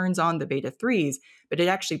supposedly turns on the beta 3s, but it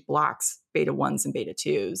actually blocks beta 1s and beta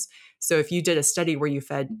 2s. So if you did a study where you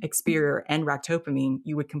fed Experior and ractopamine,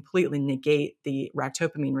 you would completely negate the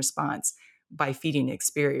ractopamine response by feeding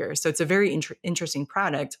Experior. So it's a very interesting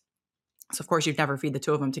product. So of course you'd never feed the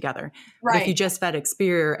two of them together. Right. But if you just fed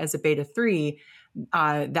Experior as a beta 3,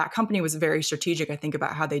 that company was very strategic, I think,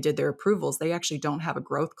 about how they did their approvals. They actually don't have a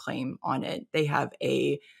growth claim on it. They have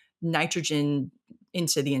a nitrogen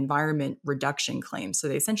into the environment reduction claim. So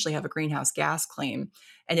they essentially have a greenhouse gas claim.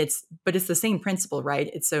 But it's the same principle, right?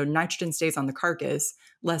 It's so nitrogen stays on the carcass,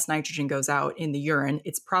 less nitrogen goes out in the urine.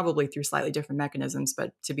 It's probably through slightly different mechanisms,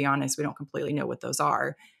 but to be honest, we don't completely know what those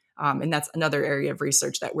are. And that's another area of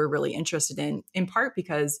research that we're really interested in part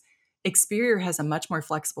because Experior has a much more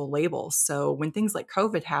flexible label. So when things like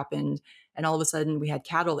COVID happened and all of a sudden we had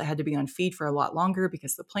cattle that had to be on feed for a lot longer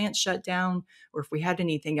because the plants shut down, or if we had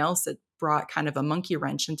anything else that brought kind of a monkey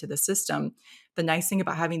wrench into the system, the nice thing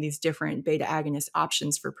about having these different beta agonist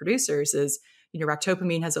options for producers is,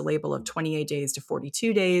 ractopamine has a label of 28 days to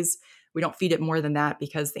 42 days. We don't feed it more than that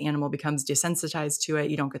because the animal becomes desensitized to it.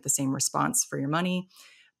 You don't get the same response for your money.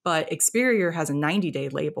 But Experior has a 90-day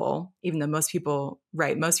label, even though most people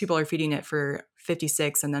are feeding it for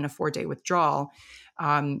 56 and then a 4-day withdrawal.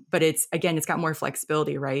 But it's got more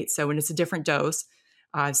flexibility, right? So when it's a different dose.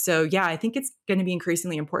 I think it's going to be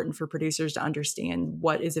increasingly important for producers to understand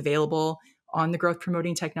what is available on the growth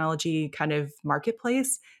promoting technology kind of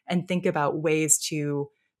marketplace and think about ways to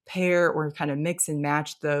pair or kind of mix and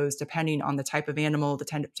match those depending on the type of animal,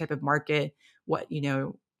 the type of market,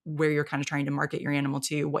 where you're kind of trying to market your animal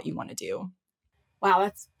to, what you want to do.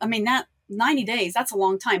 Wow. that 90 days, that's a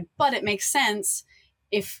long time, but it makes sense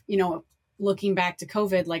if, looking back to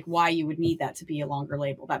COVID, like why you would need that to be a longer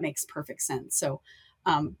label. That makes perfect sense. So,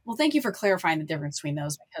 well, thank you for clarifying the difference between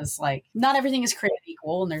those because like not everything is created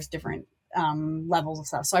equal and there's different levels of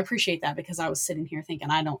stuff. So I appreciate that because I was sitting here thinking,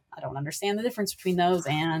 I don't understand the difference between those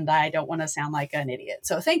and I don't want to sound like an idiot.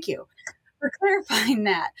 So thank you for clarifying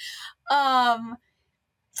that.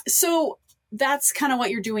 So that's kind of what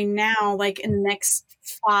you're doing now, like in the next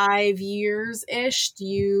 5 years-ish. Do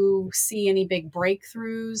you see any big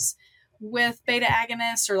breakthroughs with beta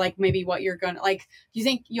agonists or like maybe what you're going to, like, do you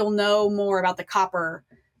think you'll know more about the copper,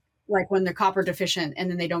 like when they're copper deficient and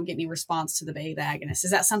then they don't get any response to the beta agonist?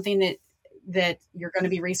 Is that something that you're going to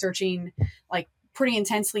be researching like pretty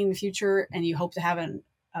intensely in the future and you hope to have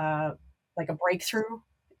like a breakthrough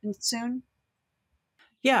soon?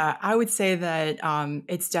 Yeah, I would say that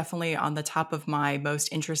it's definitely on the top of my most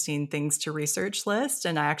interesting things to research list.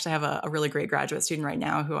 And I actually have a really great graduate student right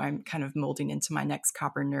now who I'm kind of molding into my next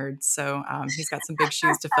copper nerd. So he's got some big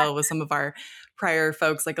shoes to fill with some of our prior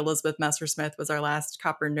folks, like Elizabeth Messersmith was our last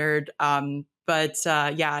copper nerd.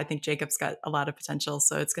 I think Jacob's got a lot of potential.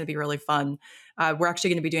 So it's going to be really fun. We're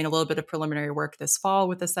actually going to be doing a little bit of preliminary work this fall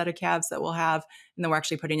with a set of calves that we'll have. And then we're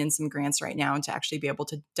actually putting in some grants right now to actually be able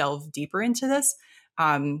to delve deeper into this.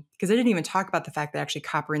 Because I didn't even talk about the fact that actually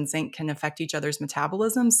copper and zinc can affect each other's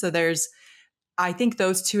metabolism. So I think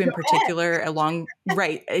those two in particular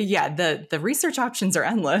right. Yeah. The research options are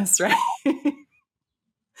endless, right?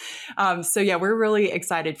 We're really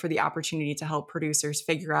excited for the opportunity to help producers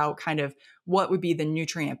figure out kind of what would be the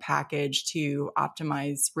nutrient package to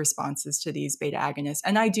optimize responses to these beta agonists.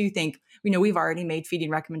 And I do think, we've already made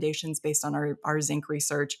feeding recommendations based on our zinc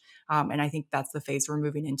research. And I think that's the phase we're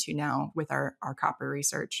moving into now with our copper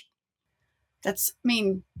research.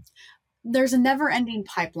 there's a never ending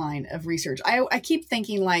pipeline of research. I keep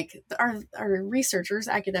thinking like, are researchers,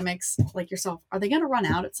 academics like yourself, are they going to run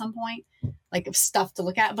out at some point? Like of stuff to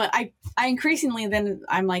look at. But I increasingly then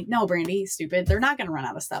I'm like, no, Brandy, stupid. They're not going to run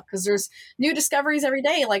out of stuff because there's new discoveries every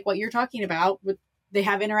day. Like what you're talking about with, they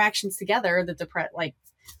have interactions together that like,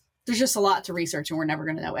 there's just a lot to research and we're never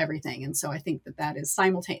going to know everything. And so I think that is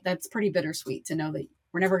simultaneous. That's pretty bittersweet to know that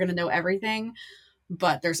we're never going to know everything,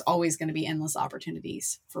 but there's always going to be endless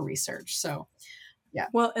opportunities for research. So, yeah.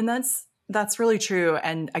 Well, and that's really true.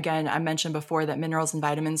 And again, I mentioned before that minerals and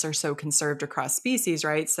vitamins are so conserved across species,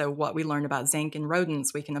 right? So what we learned about zinc in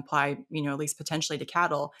rodents, we can apply, at least potentially to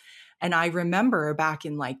cattle. And I remember back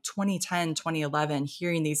in like 2010, 2011,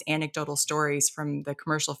 hearing these anecdotal stories from the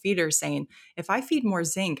commercial feeders saying, if I feed more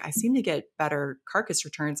zinc, I seem to get better carcass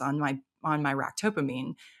returns on my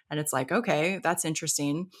ractopamine. And it's like, okay, that's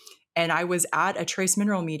interesting. And I was at a trace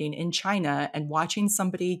mineral meeting in China and watching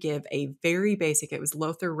somebody give a very basic, it was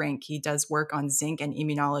Lothar Rink. He does work on zinc and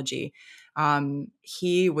immunology.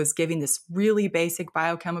 He was giving this really basic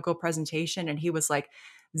biochemical presentation and he was like,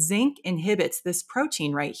 zinc inhibits this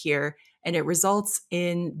protein right here, and it results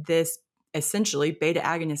in this essentially beta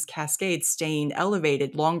agonist cascade staying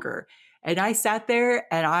elevated longer. And I sat there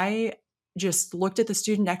and I just looked at the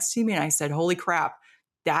student next to me and I said, holy crap,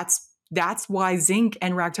 that's why zinc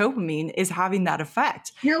and ractopamine is having that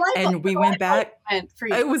effect. Your life And we went back. for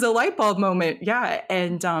you. It was a light bulb moment. Yeah.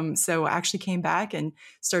 And so I actually came back and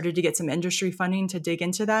started to get some industry funding to dig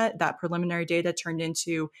into that. That preliminary data turned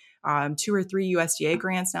into 2 or 3 USDA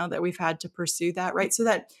grants now that we've had to pursue that. Right. So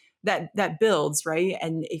that builds, right?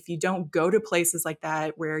 And if you don't go to places like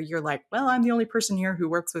that where you're like, well, I'm the only person here who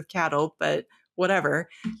works with cattle, but whatever,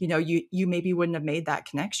 you maybe wouldn't have made that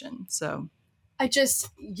connection. So I'm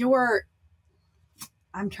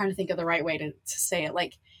trying to think of the right way to say it.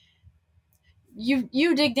 Like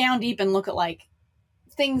you dig down deep and look at like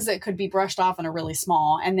things that could be brushed off and are really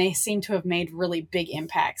small, and they seem to have made really big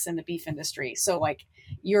impacts in the beef industry. So like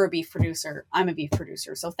you're a beef producer, I'm a beef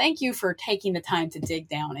producer. So thank you for taking the time to dig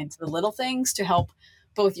down into the little things to help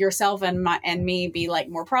both yourself and me be like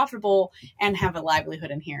more profitable and have a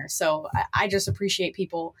livelihood in here. So I just appreciate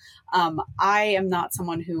people. I am not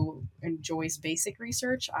someone who enjoys basic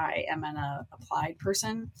research. I am an applied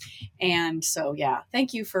person. And so, yeah,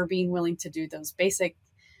 thank you for being willing to do those basic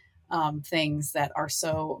things that are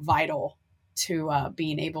so vital to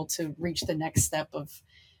being able to reach the next step of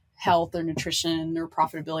health or nutrition or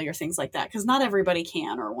profitability or things like that. Because not everybody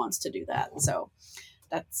can or wants to do that. So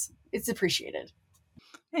it's appreciated.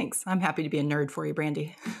 thanks. I'm happy to be a nerd for you,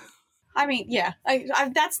 Brandy. I mean, yeah,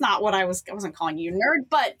 that's not what I wasn't calling you nerd,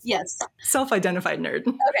 but yes. Self-identified nerd.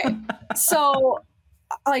 Okay. So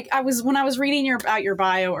like when I was reading about your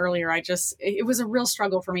bio earlier, it was a real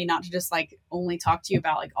struggle for me not to just like only talk to you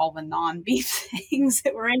about like all the non-beef things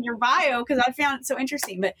that were in your bio because I found it so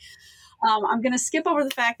interesting. But I'm going to skip over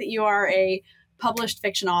the fact that you are a published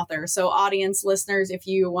fiction author. So audience listeners, if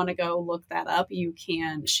you want to go look that up, you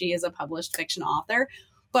can. She is a published fiction author.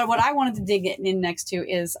 But what I wanted to dig in next to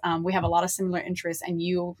is we have a lot of similar interests, and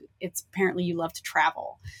it's apparently you love to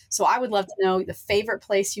travel. So I would love to know the favorite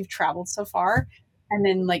place you've traveled so far, and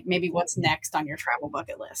then like maybe what's next on your travel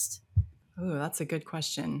bucket list. Oh, that's a good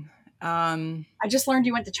question. I just learned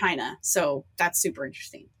you went to China, so that's super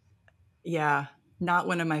interesting. Yeah, not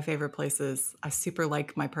one of my favorite places. I super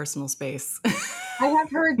like my personal space. I have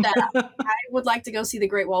heard that. I would like to go see the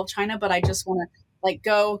Great Wall of China, but I just want to like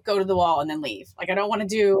go to the wall and then leave. Like I don't want to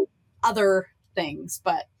do other things,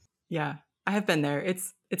 but yeah, I have been there.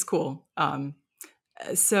 It's cool.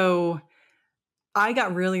 So I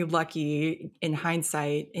got really lucky in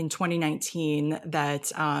hindsight in 2019 that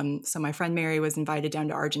so my friend Mary was invited down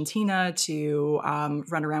to Argentina to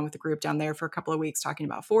run around with the group down there for a couple of weeks talking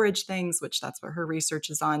about forage things, which that's what her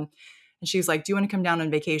research is on. And she was like, do you want to come down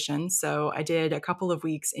on vacation? So I did a couple of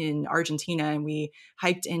weeks in Argentina and we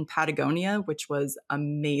hiked in Patagonia, which was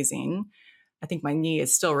amazing. I think my knee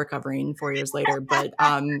is still recovering 4 years later, but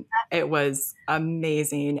it was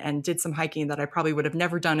amazing and did some hiking that I probably would have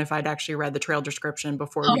never done if I'd actually read the trail description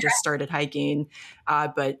before we just started hiking.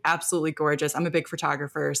 But absolutely gorgeous. I'm a big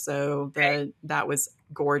photographer, so that was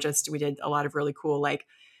gorgeous. We did a lot of really cool like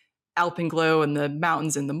alpenglow in the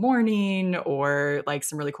mountains in the morning or like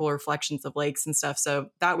some really cool reflections of lakes and stuff.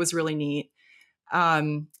 So that was really neat.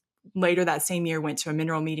 Later that same year, went to a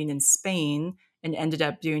mineral meeting in Spain and ended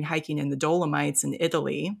up doing hiking in the Dolomites in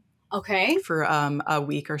Italy. Okay. for a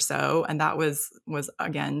week or so, and that was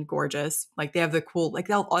again gorgeous. Like they have the cool, like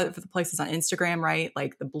all of the places on Instagram, right?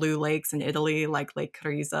 Like the blue lakes in Italy, like Lake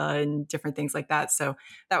Carisa and different things like that. So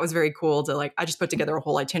that was very cool to like. I just put together a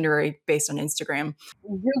whole itinerary based on Instagram.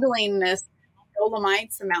 Googling this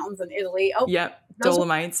Dolomites, the mountains in Italy. Oh, Yep, those are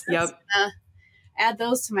Dolomites. just Yep. gonna add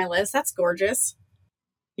those to my list. That's gorgeous.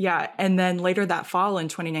 Yeah. And then later that fall in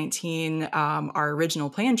 2019, our original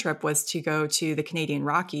plan trip was to go to the Canadian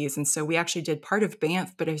Rockies. And so we actually did part of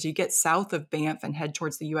Banff, but as you get south of Banff and head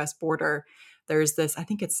towards the US border, there's this, I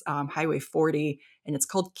think it's Highway 40, and it's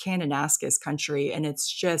called Kananaskis country. And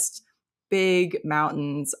it's just big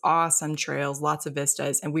mountains, awesome trails, lots of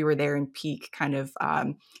vistas. And we were there in peak kind of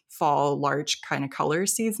fall, large kind of color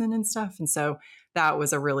season and stuff. And so that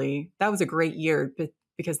was a great year. But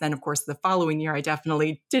because then, of course, the following year, I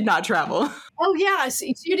definitely did not travel. Oh yeah, so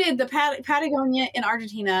you did the Patagonia in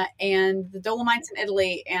Argentina and the Dolomites in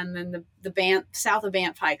Italy, and then the Banff, south of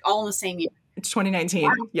Banff hike, all in the same year. It's Wow,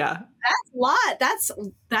 2019. Yeah. that's a lot.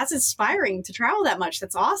 That's inspiring to travel that much.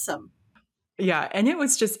 That's awesome. Yeah. And it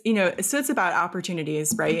was just, so it's about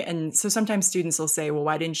opportunities, right? And so sometimes students will say, well,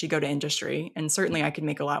 why didn't you go to industry? And certainly I could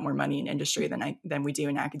make a lot more money in industry than we do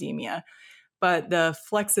in academia. But the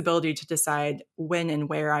flexibility to decide when and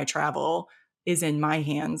where I travel is in my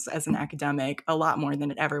hands as an academic a lot more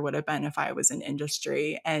than it ever would have been if I was in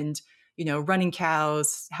industry. And, running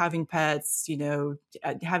cows, having pets,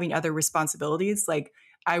 having other responsibilities, like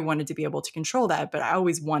I wanted to be able to control that, but I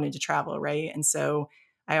always wanted to travel, right? And so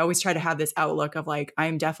I always try to have this outlook of like,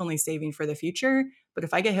 I'm definitely saving for the future. But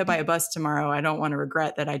if I get hit by a bus tomorrow, I don't want to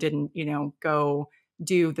regret that I didn't, go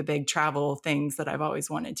do the big travel things that I've always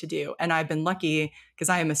wanted to do. And I've been lucky because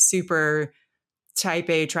I am a super type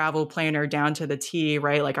A travel planner down to the T,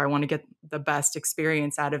 right? Like I want to get the best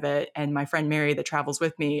experience out of it. And my friend Mary that travels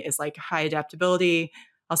with me is like high adaptability.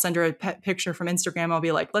 I'll send her a picture from Instagram. I'll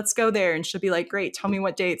be like, let's go there. And she'll be like, great, tell me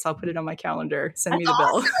what dates. I'll put it on my calendar. Send That's me the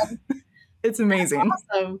bill. awesome. It's amazing.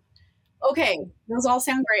 Awesome. Okay, those all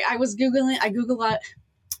sound great. I Googled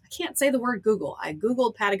I can't say the word Google. I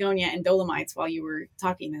Googled Patagonia and Dolomites while you were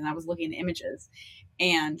talking, and I was looking at images.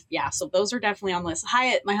 And yeah, so those are definitely on the list.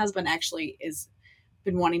 Hyatt, my husband, actually is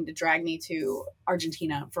been wanting to drag me to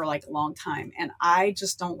Argentina for like a long time. And I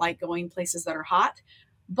just don't like going places that are hot.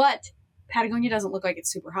 But Patagonia doesn't look like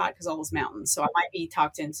it's super hot because all those mountains. So I might be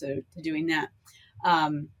talked into doing that.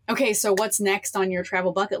 Okay, so what's next on your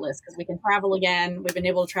travel bucket list? Because we can travel again. We've been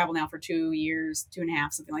able to travel now for 2 years,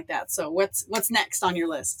 2.5, something like that. So what's next on your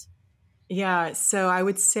list? Yeah, so I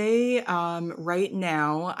would say right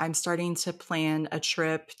now I'm starting to plan a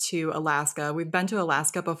trip to Alaska. We've been to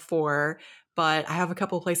Alaska before, but I have a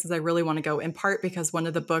couple of places I really want to go, in part because one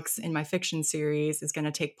of the books in my fiction series is going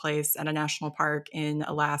to take place at a national park in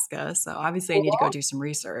Alaska. So obviously I need to go Cool. do some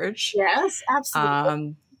research. Yes, absolutely.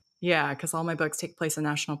 Um, yeah, because all my books take place in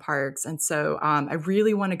national parks. And so I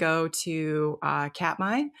really want to go to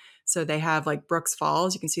Katmai. So they have like Brooks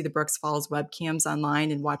Falls. You can see the Brooks Falls webcams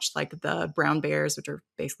online and watch like the brown bears, which are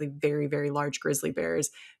basically very, very large grizzly bears,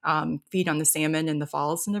 feed on the salmon in the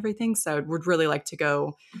falls and everything. So I would really like to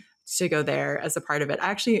go there as a part of it.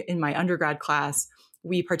 Actually, in my undergrad class,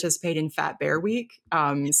 we participate in Fat Bear Week.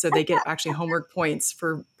 So they get actually homework points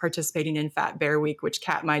for participating in Fat Bear Week, which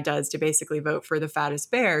Katmai does to basically vote for the fattest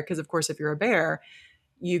bear. Because, of course, if you're a bear,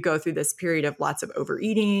 you go through this period of lots of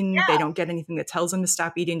overeating. They don't get anything that tells them to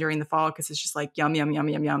stop eating during the fall because it's just like yum, yum, yum,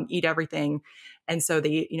 yum, yum, eat everything. And so they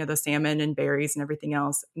eat, the salmon and berries and everything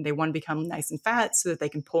else. And they want to become nice and fat so that they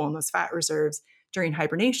can pull on those fat reserves during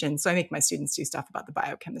hibernation. So I make my students do stuff about the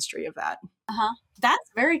biochemistry of that. Uh-huh. That's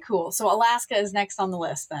very cool. So Alaska is next on the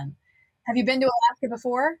list then. Have you been to Alaska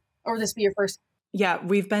before? Or will this be your first? Yeah,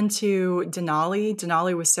 we've been to Denali.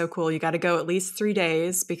 Denali was so cool. You got to go at least 3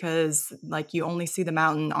 days because like you only see the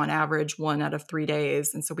mountain on average 1 out of 3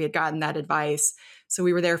 days. And so we had gotten that advice. So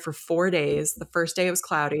we were there for 4 days. The first day it was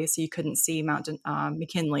cloudy, so you couldn't see Mount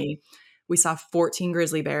McKinley. We saw 14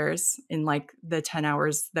 grizzly bears in like the 10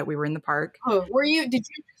 hours that we were in the park. Oh,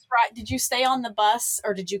 did you stay on the bus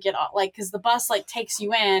or did you get off? Like, because the bus like takes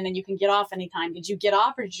you in and you can get off anytime. Did you get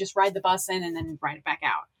off or did you just ride the bus in and then ride it back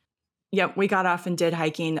out? Yep, we got off and did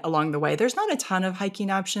hiking along the way. There's not a ton of hiking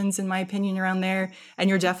options, in my opinion, around there. And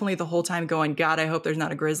you're definitely the whole time going, God, I hope there's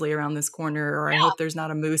not a grizzly around this corner, or I hope there's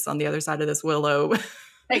not a moose on the other side of this willow.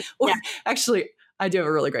 Like, Or yeah. actually, I do have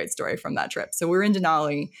a really great story from that trip. So we're in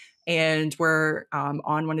Denali and we're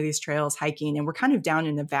on one of these trails hiking, and we're kind of down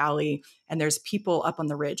in the valley, and there's people up on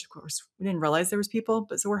the ridge. Of course, we didn't realize there was people,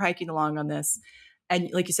 but so we're hiking along on this. And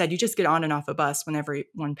like you said, you just get on and off a bus whenever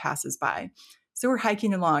one passes by. So we're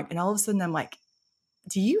hiking along, and all of a sudden I'm like,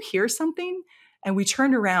 do you hear something? And we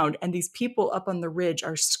turn around and these people up on the ridge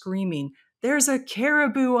are screaming, "There's a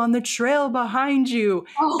caribou on the trail behind you."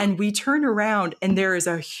 Oh, And we turn around and there is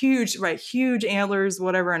a huge antlers,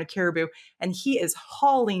 whatever, on a caribou. And he is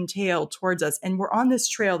hauling tail towards us. And we're on this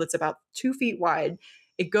trail that's about 2 feet wide.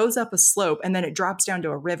 It goes up a slope and then it drops down to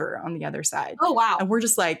a river on the other side. oh wow. And we're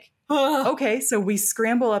just like, okay, so we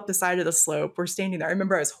scramble up the side of the slope. We're standing there. I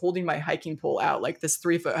remember I was holding my hiking pole out, like this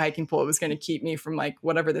 3-foot hiking pole. It was going to keep me from like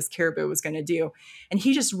whatever this caribou was going to do. And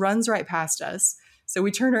he just runs right past us. So we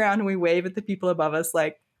turn around and we wave at the people above us,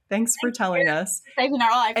 like, thanks for telling us. Saving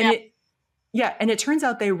our life. And Yeah. and it turns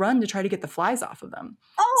out they run to try to get the flies off of them.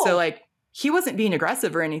 So Oh, like he wasn't being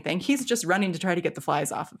aggressive or anything. He's just running to try to get the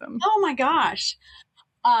flies off of him. oh my gosh.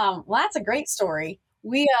 Well, that's a great story.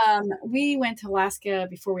 We went to Alaska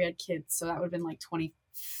before we had kids, so that would have been like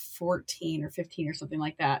 2014 or 15 or something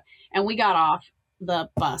like that. And we got off the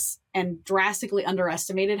bus and drastically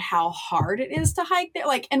underestimated how hard it is to hike there.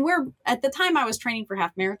 Like, and we're at the time I was training for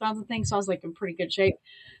half marathons and things, so I was like in pretty good shape.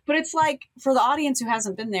 But it's like for the audience who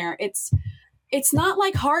hasn't been there, it's not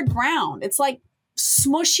like hard ground. It's like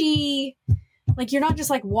smushy. Like you're not just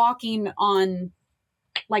like walking on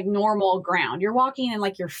like normal ground. You're walking and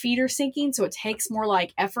like your feet are sinking, so it takes more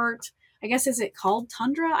like effort. I guess is it called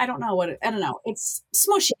tundra? I don't know I don't know. It's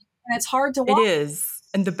smushy and it's hard to It walk. is.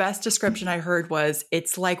 And the best description I heard was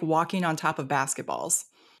it's like walking on top of basketballs.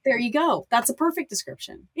 There you go. That's a perfect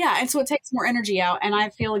description. Yeah, and so it takes more energy out, and I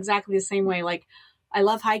feel exactly the same way. Like I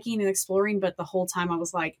love hiking and exploring, but the whole time I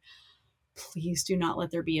was like, please do not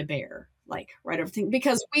let there be a bear like right everything,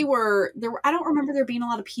 because we were there. I don't remember there being a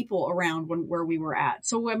lot of people around where we were at.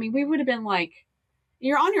 So I mean, we would have been like,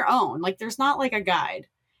 you're on your own. Like there's not like a guide,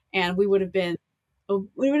 and we would have been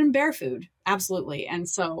bear food, absolutely. And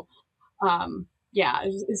so, yeah,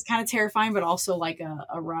 it's kind of terrifying, but also like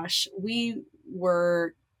a rush. We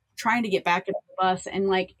were trying to get back into the bus, and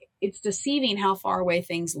like it's deceiving how far away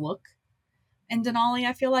things look. And Denali,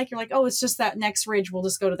 I feel like you're like, oh, it's just that next ridge. We'll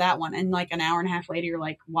just go to that one. And like an hour and a half later, you're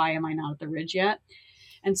like, why am I not at the ridge yet?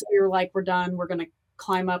 And so we were like, we're done. We're going to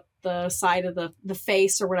climb up the side of the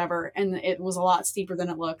face or whatever. And it was a lot steeper than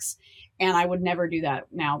it looks. And I would never do that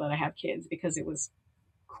now that I have kids, because it was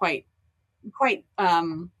quite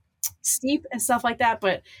steep and stuff like that.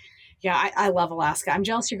 But yeah, I love Alaska. I'm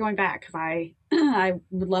jealous you're going back, because I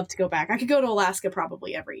would love to go back. I could go to Alaska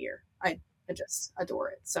probably every year. I just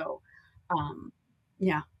adore it. So,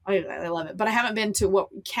 yeah, I love it. But I haven't been to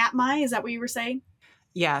Katmai. Is that what you were saying?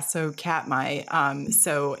 Yeah, so Katmai.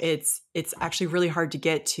 So it's actually really hard to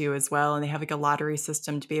get to as well, and they have like a lottery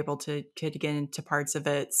system to be able to get into parts of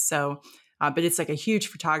it. So, but it's like a huge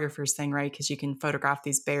photographer's thing, right? Because you can photograph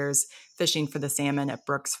these bears fishing for the salmon at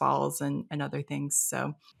Brooks Falls and other things.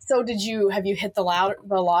 So Have you hit the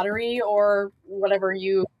lottery or whatever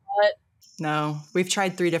you call it? no, we've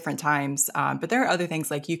tried 3 different times, but there are other things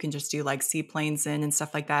like you can just do like seaplanes in and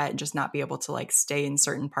stuff like that, and just not be able to like stay in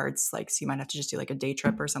certain parts. Like, so you might have to just do like a day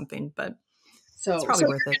trip or something. But it's probably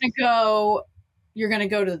worth it. You're gonna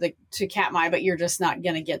go to Katmai, but you're just not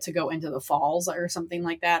gonna get to go into the falls or something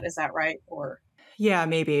like that. Is that right? Or Yeah,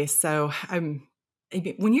 maybe. So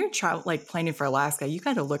when you're like planning for Alaska, you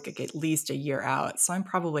got to look at least a year out. So I'm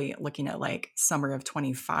probably looking at like summer of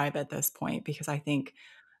 25 at this point, because I think,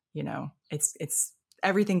 it's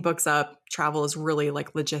everything books up. Travel is really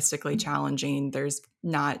like logistically challenging. It's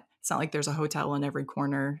not like there's a hotel in every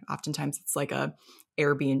corner. Oftentimes it's like a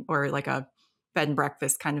Airbnb or like a bed and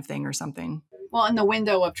breakfast kind of thing or something. well, in the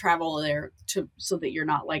window of travel there so that you're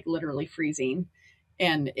not like literally freezing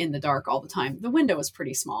and in the dark all the time. The window is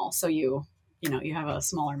pretty small, so you have a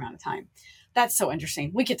smaller amount of time. That's so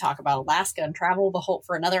interesting. We could talk about Alaska and travel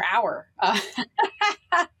for another hour.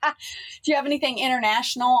 Do you have anything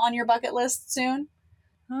international on your bucket list soon?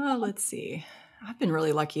 Oh, let's see. I've been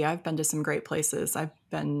really lucky. I've been to some great places. I've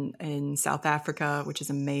been in South Africa, which is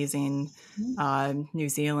amazing, New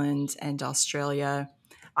Zealand and Australia.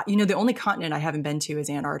 The only continent I haven't been to is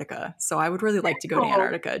Antarctica. So I would really like to go to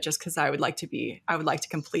Antarctica, just because I would like to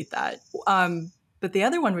complete that. But the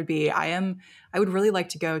other one would be, I would really like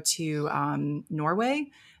to go to Norway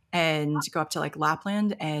and go up to like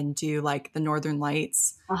Lapland and do like the Northern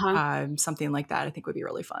Lights, something like that. I think would be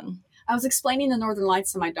really fun. I was explaining the Northern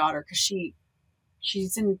Lights to my daughter, because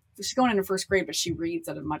she's going into first grade, but she reads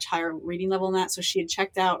at a much higher reading level than that. So she had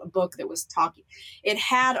checked out a book that was talking. It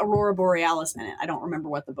had Aurora Borealis in it. I don't remember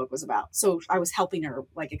what the book was about. So I was helping her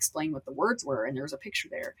like explain what the words were, and there was a picture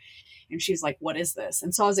there, and she's like, "What is this?"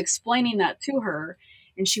 And so I was explaining that to her,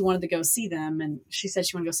 and she wanted to go see them. And she said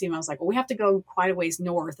she wanted to go see them. I was like, well, we have to go quite a ways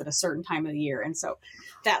north at a certain time of the year. And so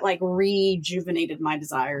that like rejuvenated my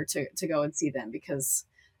desire to go and see them, because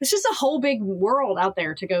it's just a whole big world out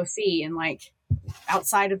there to go see, and like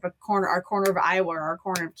outside of our corner of Iowa or our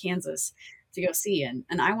corner of Kansas to go see. And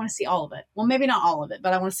I want to see all of it. Well, maybe not all of it,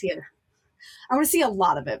 but I want to see it. I want to see a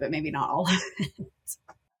lot of it, but maybe not all of it.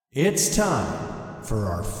 It's time for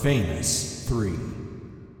our famous three.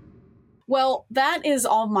 Well, that is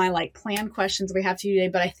all my like planned questions we have to you today,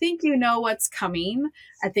 but I think you know what's coming.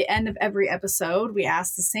 At the end of every episode, we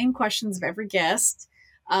ask the same questions of every guest.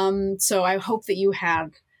 So I hope that you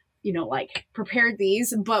have, like prepared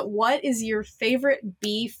these, but what is your favorite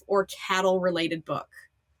beef or cattle related book?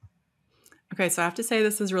 Okay, so I have to say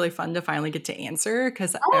this is really fun to finally get to answer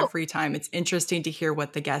because Oh, every time it's interesting to hear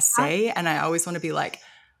what the guests I- say. And I always want to be like,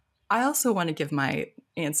 I also want to give my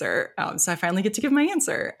answer. So I finally get to give my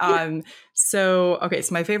answer. So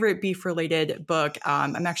my favorite beef related book,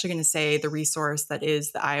 I'm actually going to say the resource that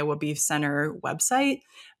is the Iowa Beef Center website,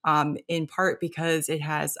 in part because it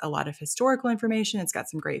has a lot of historical information. It's got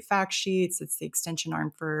some great fact sheets. It's the extension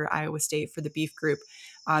arm for Iowa State for the beef group.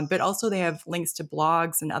 But also they have links to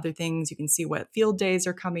blogs and other things. You can see what field days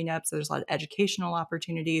are coming up. So there's a lot of educational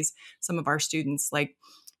opportunities. Some of our students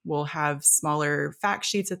will have smaller fact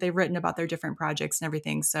sheets that they've written about their different projects and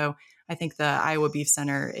everything. So I think the Iowa Beef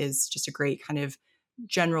Center is just a great kind of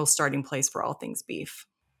general starting place for all things beef.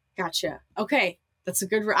 Gotcha. Okay. That's a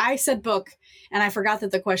good. I said book, and I forgot that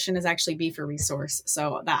the question is actually beef or resource.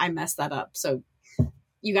 So that I messed that up. So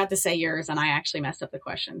you got to say yours, and I actually messed up the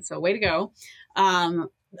question. So way to go.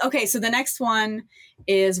 Okay. So the next one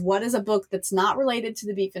is, what is a book that's not related to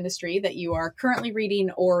the beef industry that you are currently reading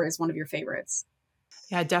or is one of your favorites?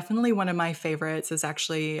 Yeah, definitely one of my favorites is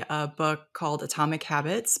actually a book called Atomic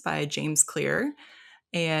Habits by James Clear.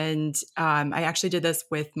 And I actually did this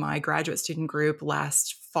with my graduate student group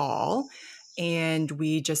last fall. And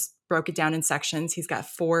we just broke it down in sections. He's got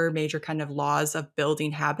 4 major kind of laws of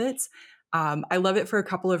building habits. I love it for a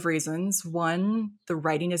couple of reasons. One, the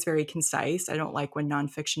writing is very concise. I don't like when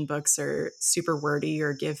nonfiction books are super wordy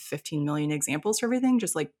or give 15 million examples for everything.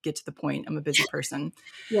 Just like get to the point. I'm a busy person.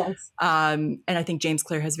 Yes. And I think James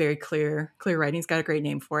Clear has very clear writing. He's got a great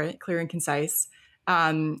name for it, clear and concise.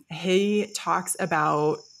 He talks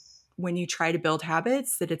about when you try to build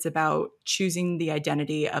habits, that it's about choosing the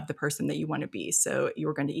identity of the person that you want to be. So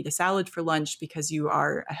you're going to eat a salad for lunch because you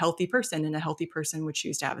are a healthy person, and a healthy person would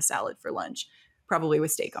choose to have a salad for lunch, probably with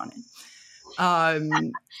steak on it.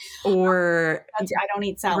 Or I don't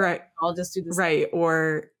eat salad. right, I'll just do this. right.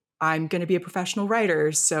 Or I'm going to be a professional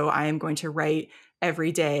writer, so I am going to write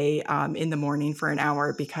every day in the morning for an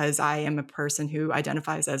hour because I am a person who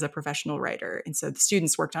identifies as a professional writer. And so the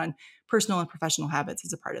students worked on personal and professional habits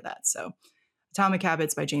as a part of that. So Atomic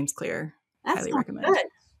Habits by James Clear, That highly sounds recommend. good.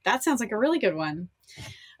 That sounds like a really good one.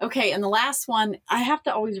 Okay, and the last one, I have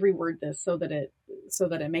to always reword this so that it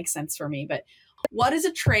makes sense for me. But what is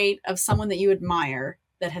a trait of someone that you admire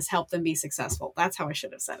that has helped them be successful? That's how I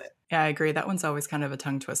should have said it. Yeah, I agree. That one's always kind of a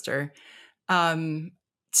tongue twister.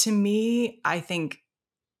 To me, I think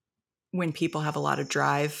when people have a lot of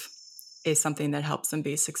drive is something that helps them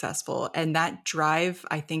be successful. And that drive,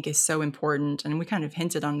 I think, is so important. And we kind of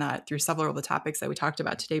hinted on that through several of the topics that we talked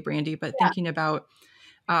about today, Brandy, but Yeah. thinking about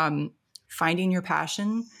finding your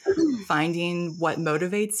passion, finding what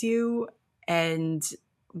motivates you. And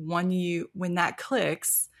when that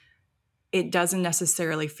clicks, it doesn't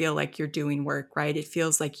necessarily feel like you're doing work, right? It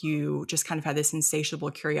feels like you just kind of have this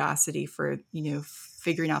insatiable curiosity for,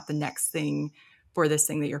 figuring out the next thing for this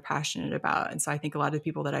thing that you're passionate about. And so I think a lot of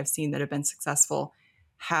people that I've seen that have been successful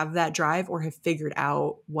have that drive or have figured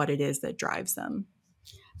out what it is that drives them.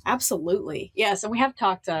 Absolutely. Yes. And we have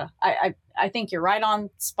talked I think you're right on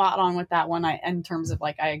spot on with that one. In terms of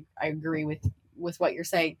like, I agree with what you're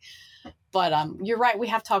saying, but you're right. We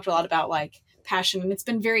have talked a lot about like passion, and it's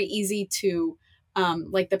been very easy to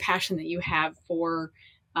like the passion that you have for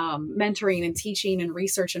mentoring and teaching and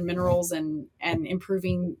research and minerals and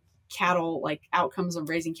improving cattle, like outcomes of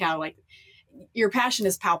raising cattle. Like your passion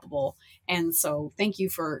is palpable. And so thank you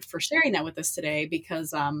for sharing that with us today,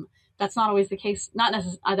 because that's not always the case. Not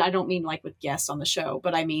necessarily, I don't mean like with guests on the show,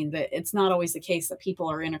 but I mean that it's not always the case that people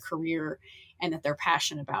are in a career and that they're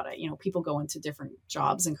passionate about it. People go into different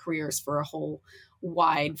jobs and careers for a whole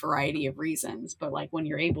wide variety of reasons. But like when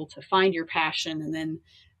you're able to find your passion and then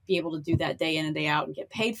be able to do that day in and day out and get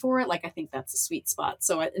paid for it, like I think that's a sweet spot.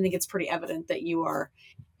 So I think it's pretty evident that you are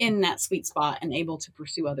in that sweet spot and able to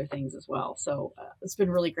pursue other things as well. So it's been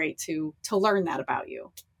really great to learn that about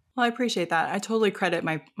you. Well, I appreciate that. I totally credit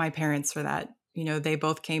my parents for that. They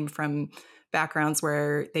both came from backgrounds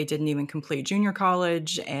where they didn't even complete junior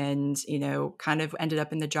college and, kind of ended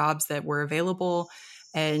up in the jobs that were available.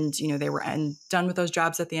 And, they were done with those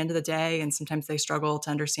jobs at the end of the day. And sometimes they struggle to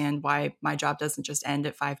understand why my job doesn't just end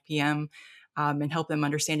at 5 p.m. And help them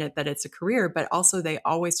understand that it's a career. But also they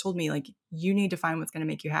always told me, like, you need to find what's going to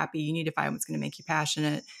make you happy. You need to find what's going to make you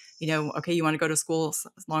passionate. Okay, you want to go to school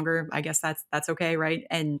longer. I guess that's okay. Right.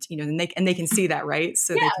 And, and they can see that. Right.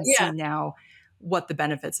 So Yeah, they can yeah. see now what the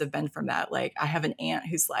benefits have been from that. Like, I have an aunt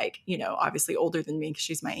who's like, obviously older than me because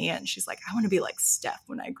she's my aunt. And she's like, I want to be like Steph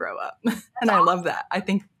when I grow up. And I love that. I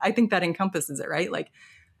think that encompasses it, right? Like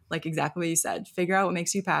exactly what you said, figure out what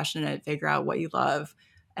makes you passionate, figure out what you love,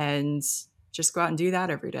 and just go out and do that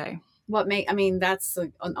every day. That's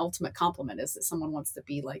an ultimate compliment, is that someone wants to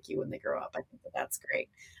be like you when they grow up. I think that's great.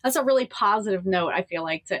 That's a really positive note, I feel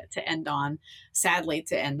like, to end on, sadly,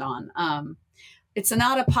 to end on. It's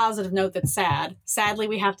not a positive note that's sad. Sadly,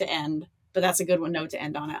 we have to end, but that's a good note to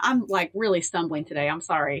end on it. I'm like really stumbling today. I'm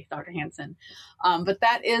sorry, Dr. Hansen. But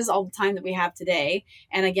that is all the time that we have today.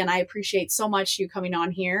 And again, I appreciate so much you coming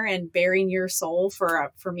on here and bearing your soul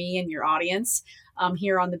for me and your audience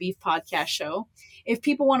here on the Beef Podcast Show. If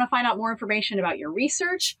people want to find out more information about your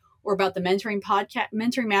research or about the Mentoring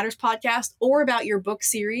Matters podcast, or about your book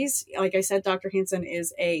series, like I said, Dr. Hansen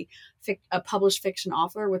is a published fiction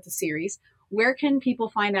author with the series. Where can people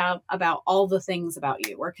find out about all the things about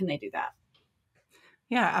you? Where can they do that?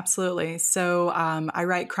 Yeah, absolutely. So I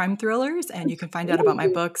write crime thrillers, and you can find out about my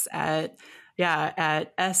books at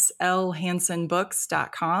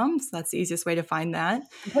slhansenbooks.com. So that's the easiest way to find that.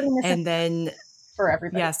 I'm putting this and then for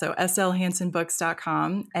everybody. Yeah, so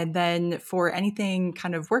slhansenbooks.com. And then for anything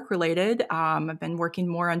kind of work related, I've been working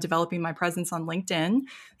more on developing my presence on LinkedIn.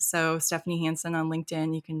 So Stephanie Hansen on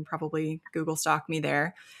LinkedIn, you can probably Google stalk me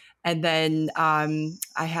there. And then I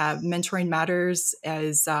have Mentoring Matters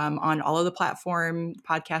as on all of the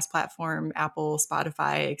podcast platform, Apple,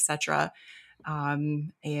 Spotify, etc.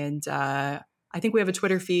 I think we have a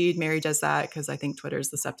Twitter feed. Mary does that because I think Twitter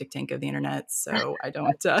is the septic tank of the internet. So I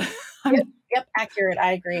don't. Yep, accurate.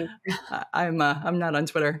 I agree. I'm not on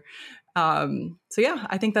Twitter. So yeah,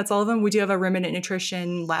 I think that's all of them. We do have a ruminant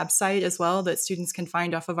nutrition lab site as well that students can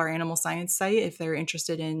find off of our animal science site if they're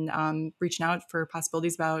interested in reaching out for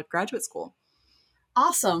possibilities about graduate school.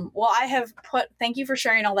 Awesome. Well, thank you for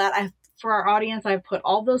sharing all that. For our audience, I've put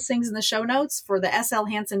all those things in the show notes for the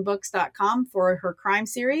slhansenbooks.com for her crime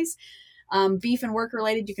series. Beef and work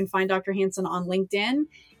related, you can find Dr. Hansen on LinkedIn.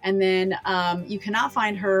 And then you cannot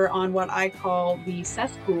find her on what I call the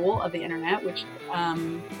cesspool of the internet, which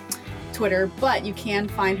Twitter, but you can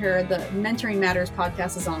find her. The Mentoring Matters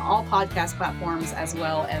podcast is on all podcast platforms, as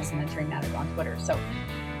well as Mentoring Matters on Twitter. So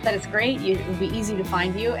that is great. It will be easy to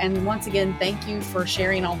find you. And once again, thank you for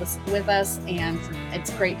sharing all this with us. And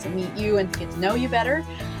it's great to meet you and to get to know you better.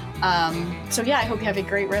 So yeah, I hope you have a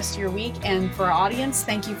great rest of your week. And for our audience,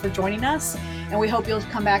 thank you for joining us. And we hope you'll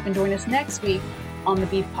come back and join us next week on the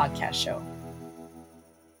Beef Podcast Show.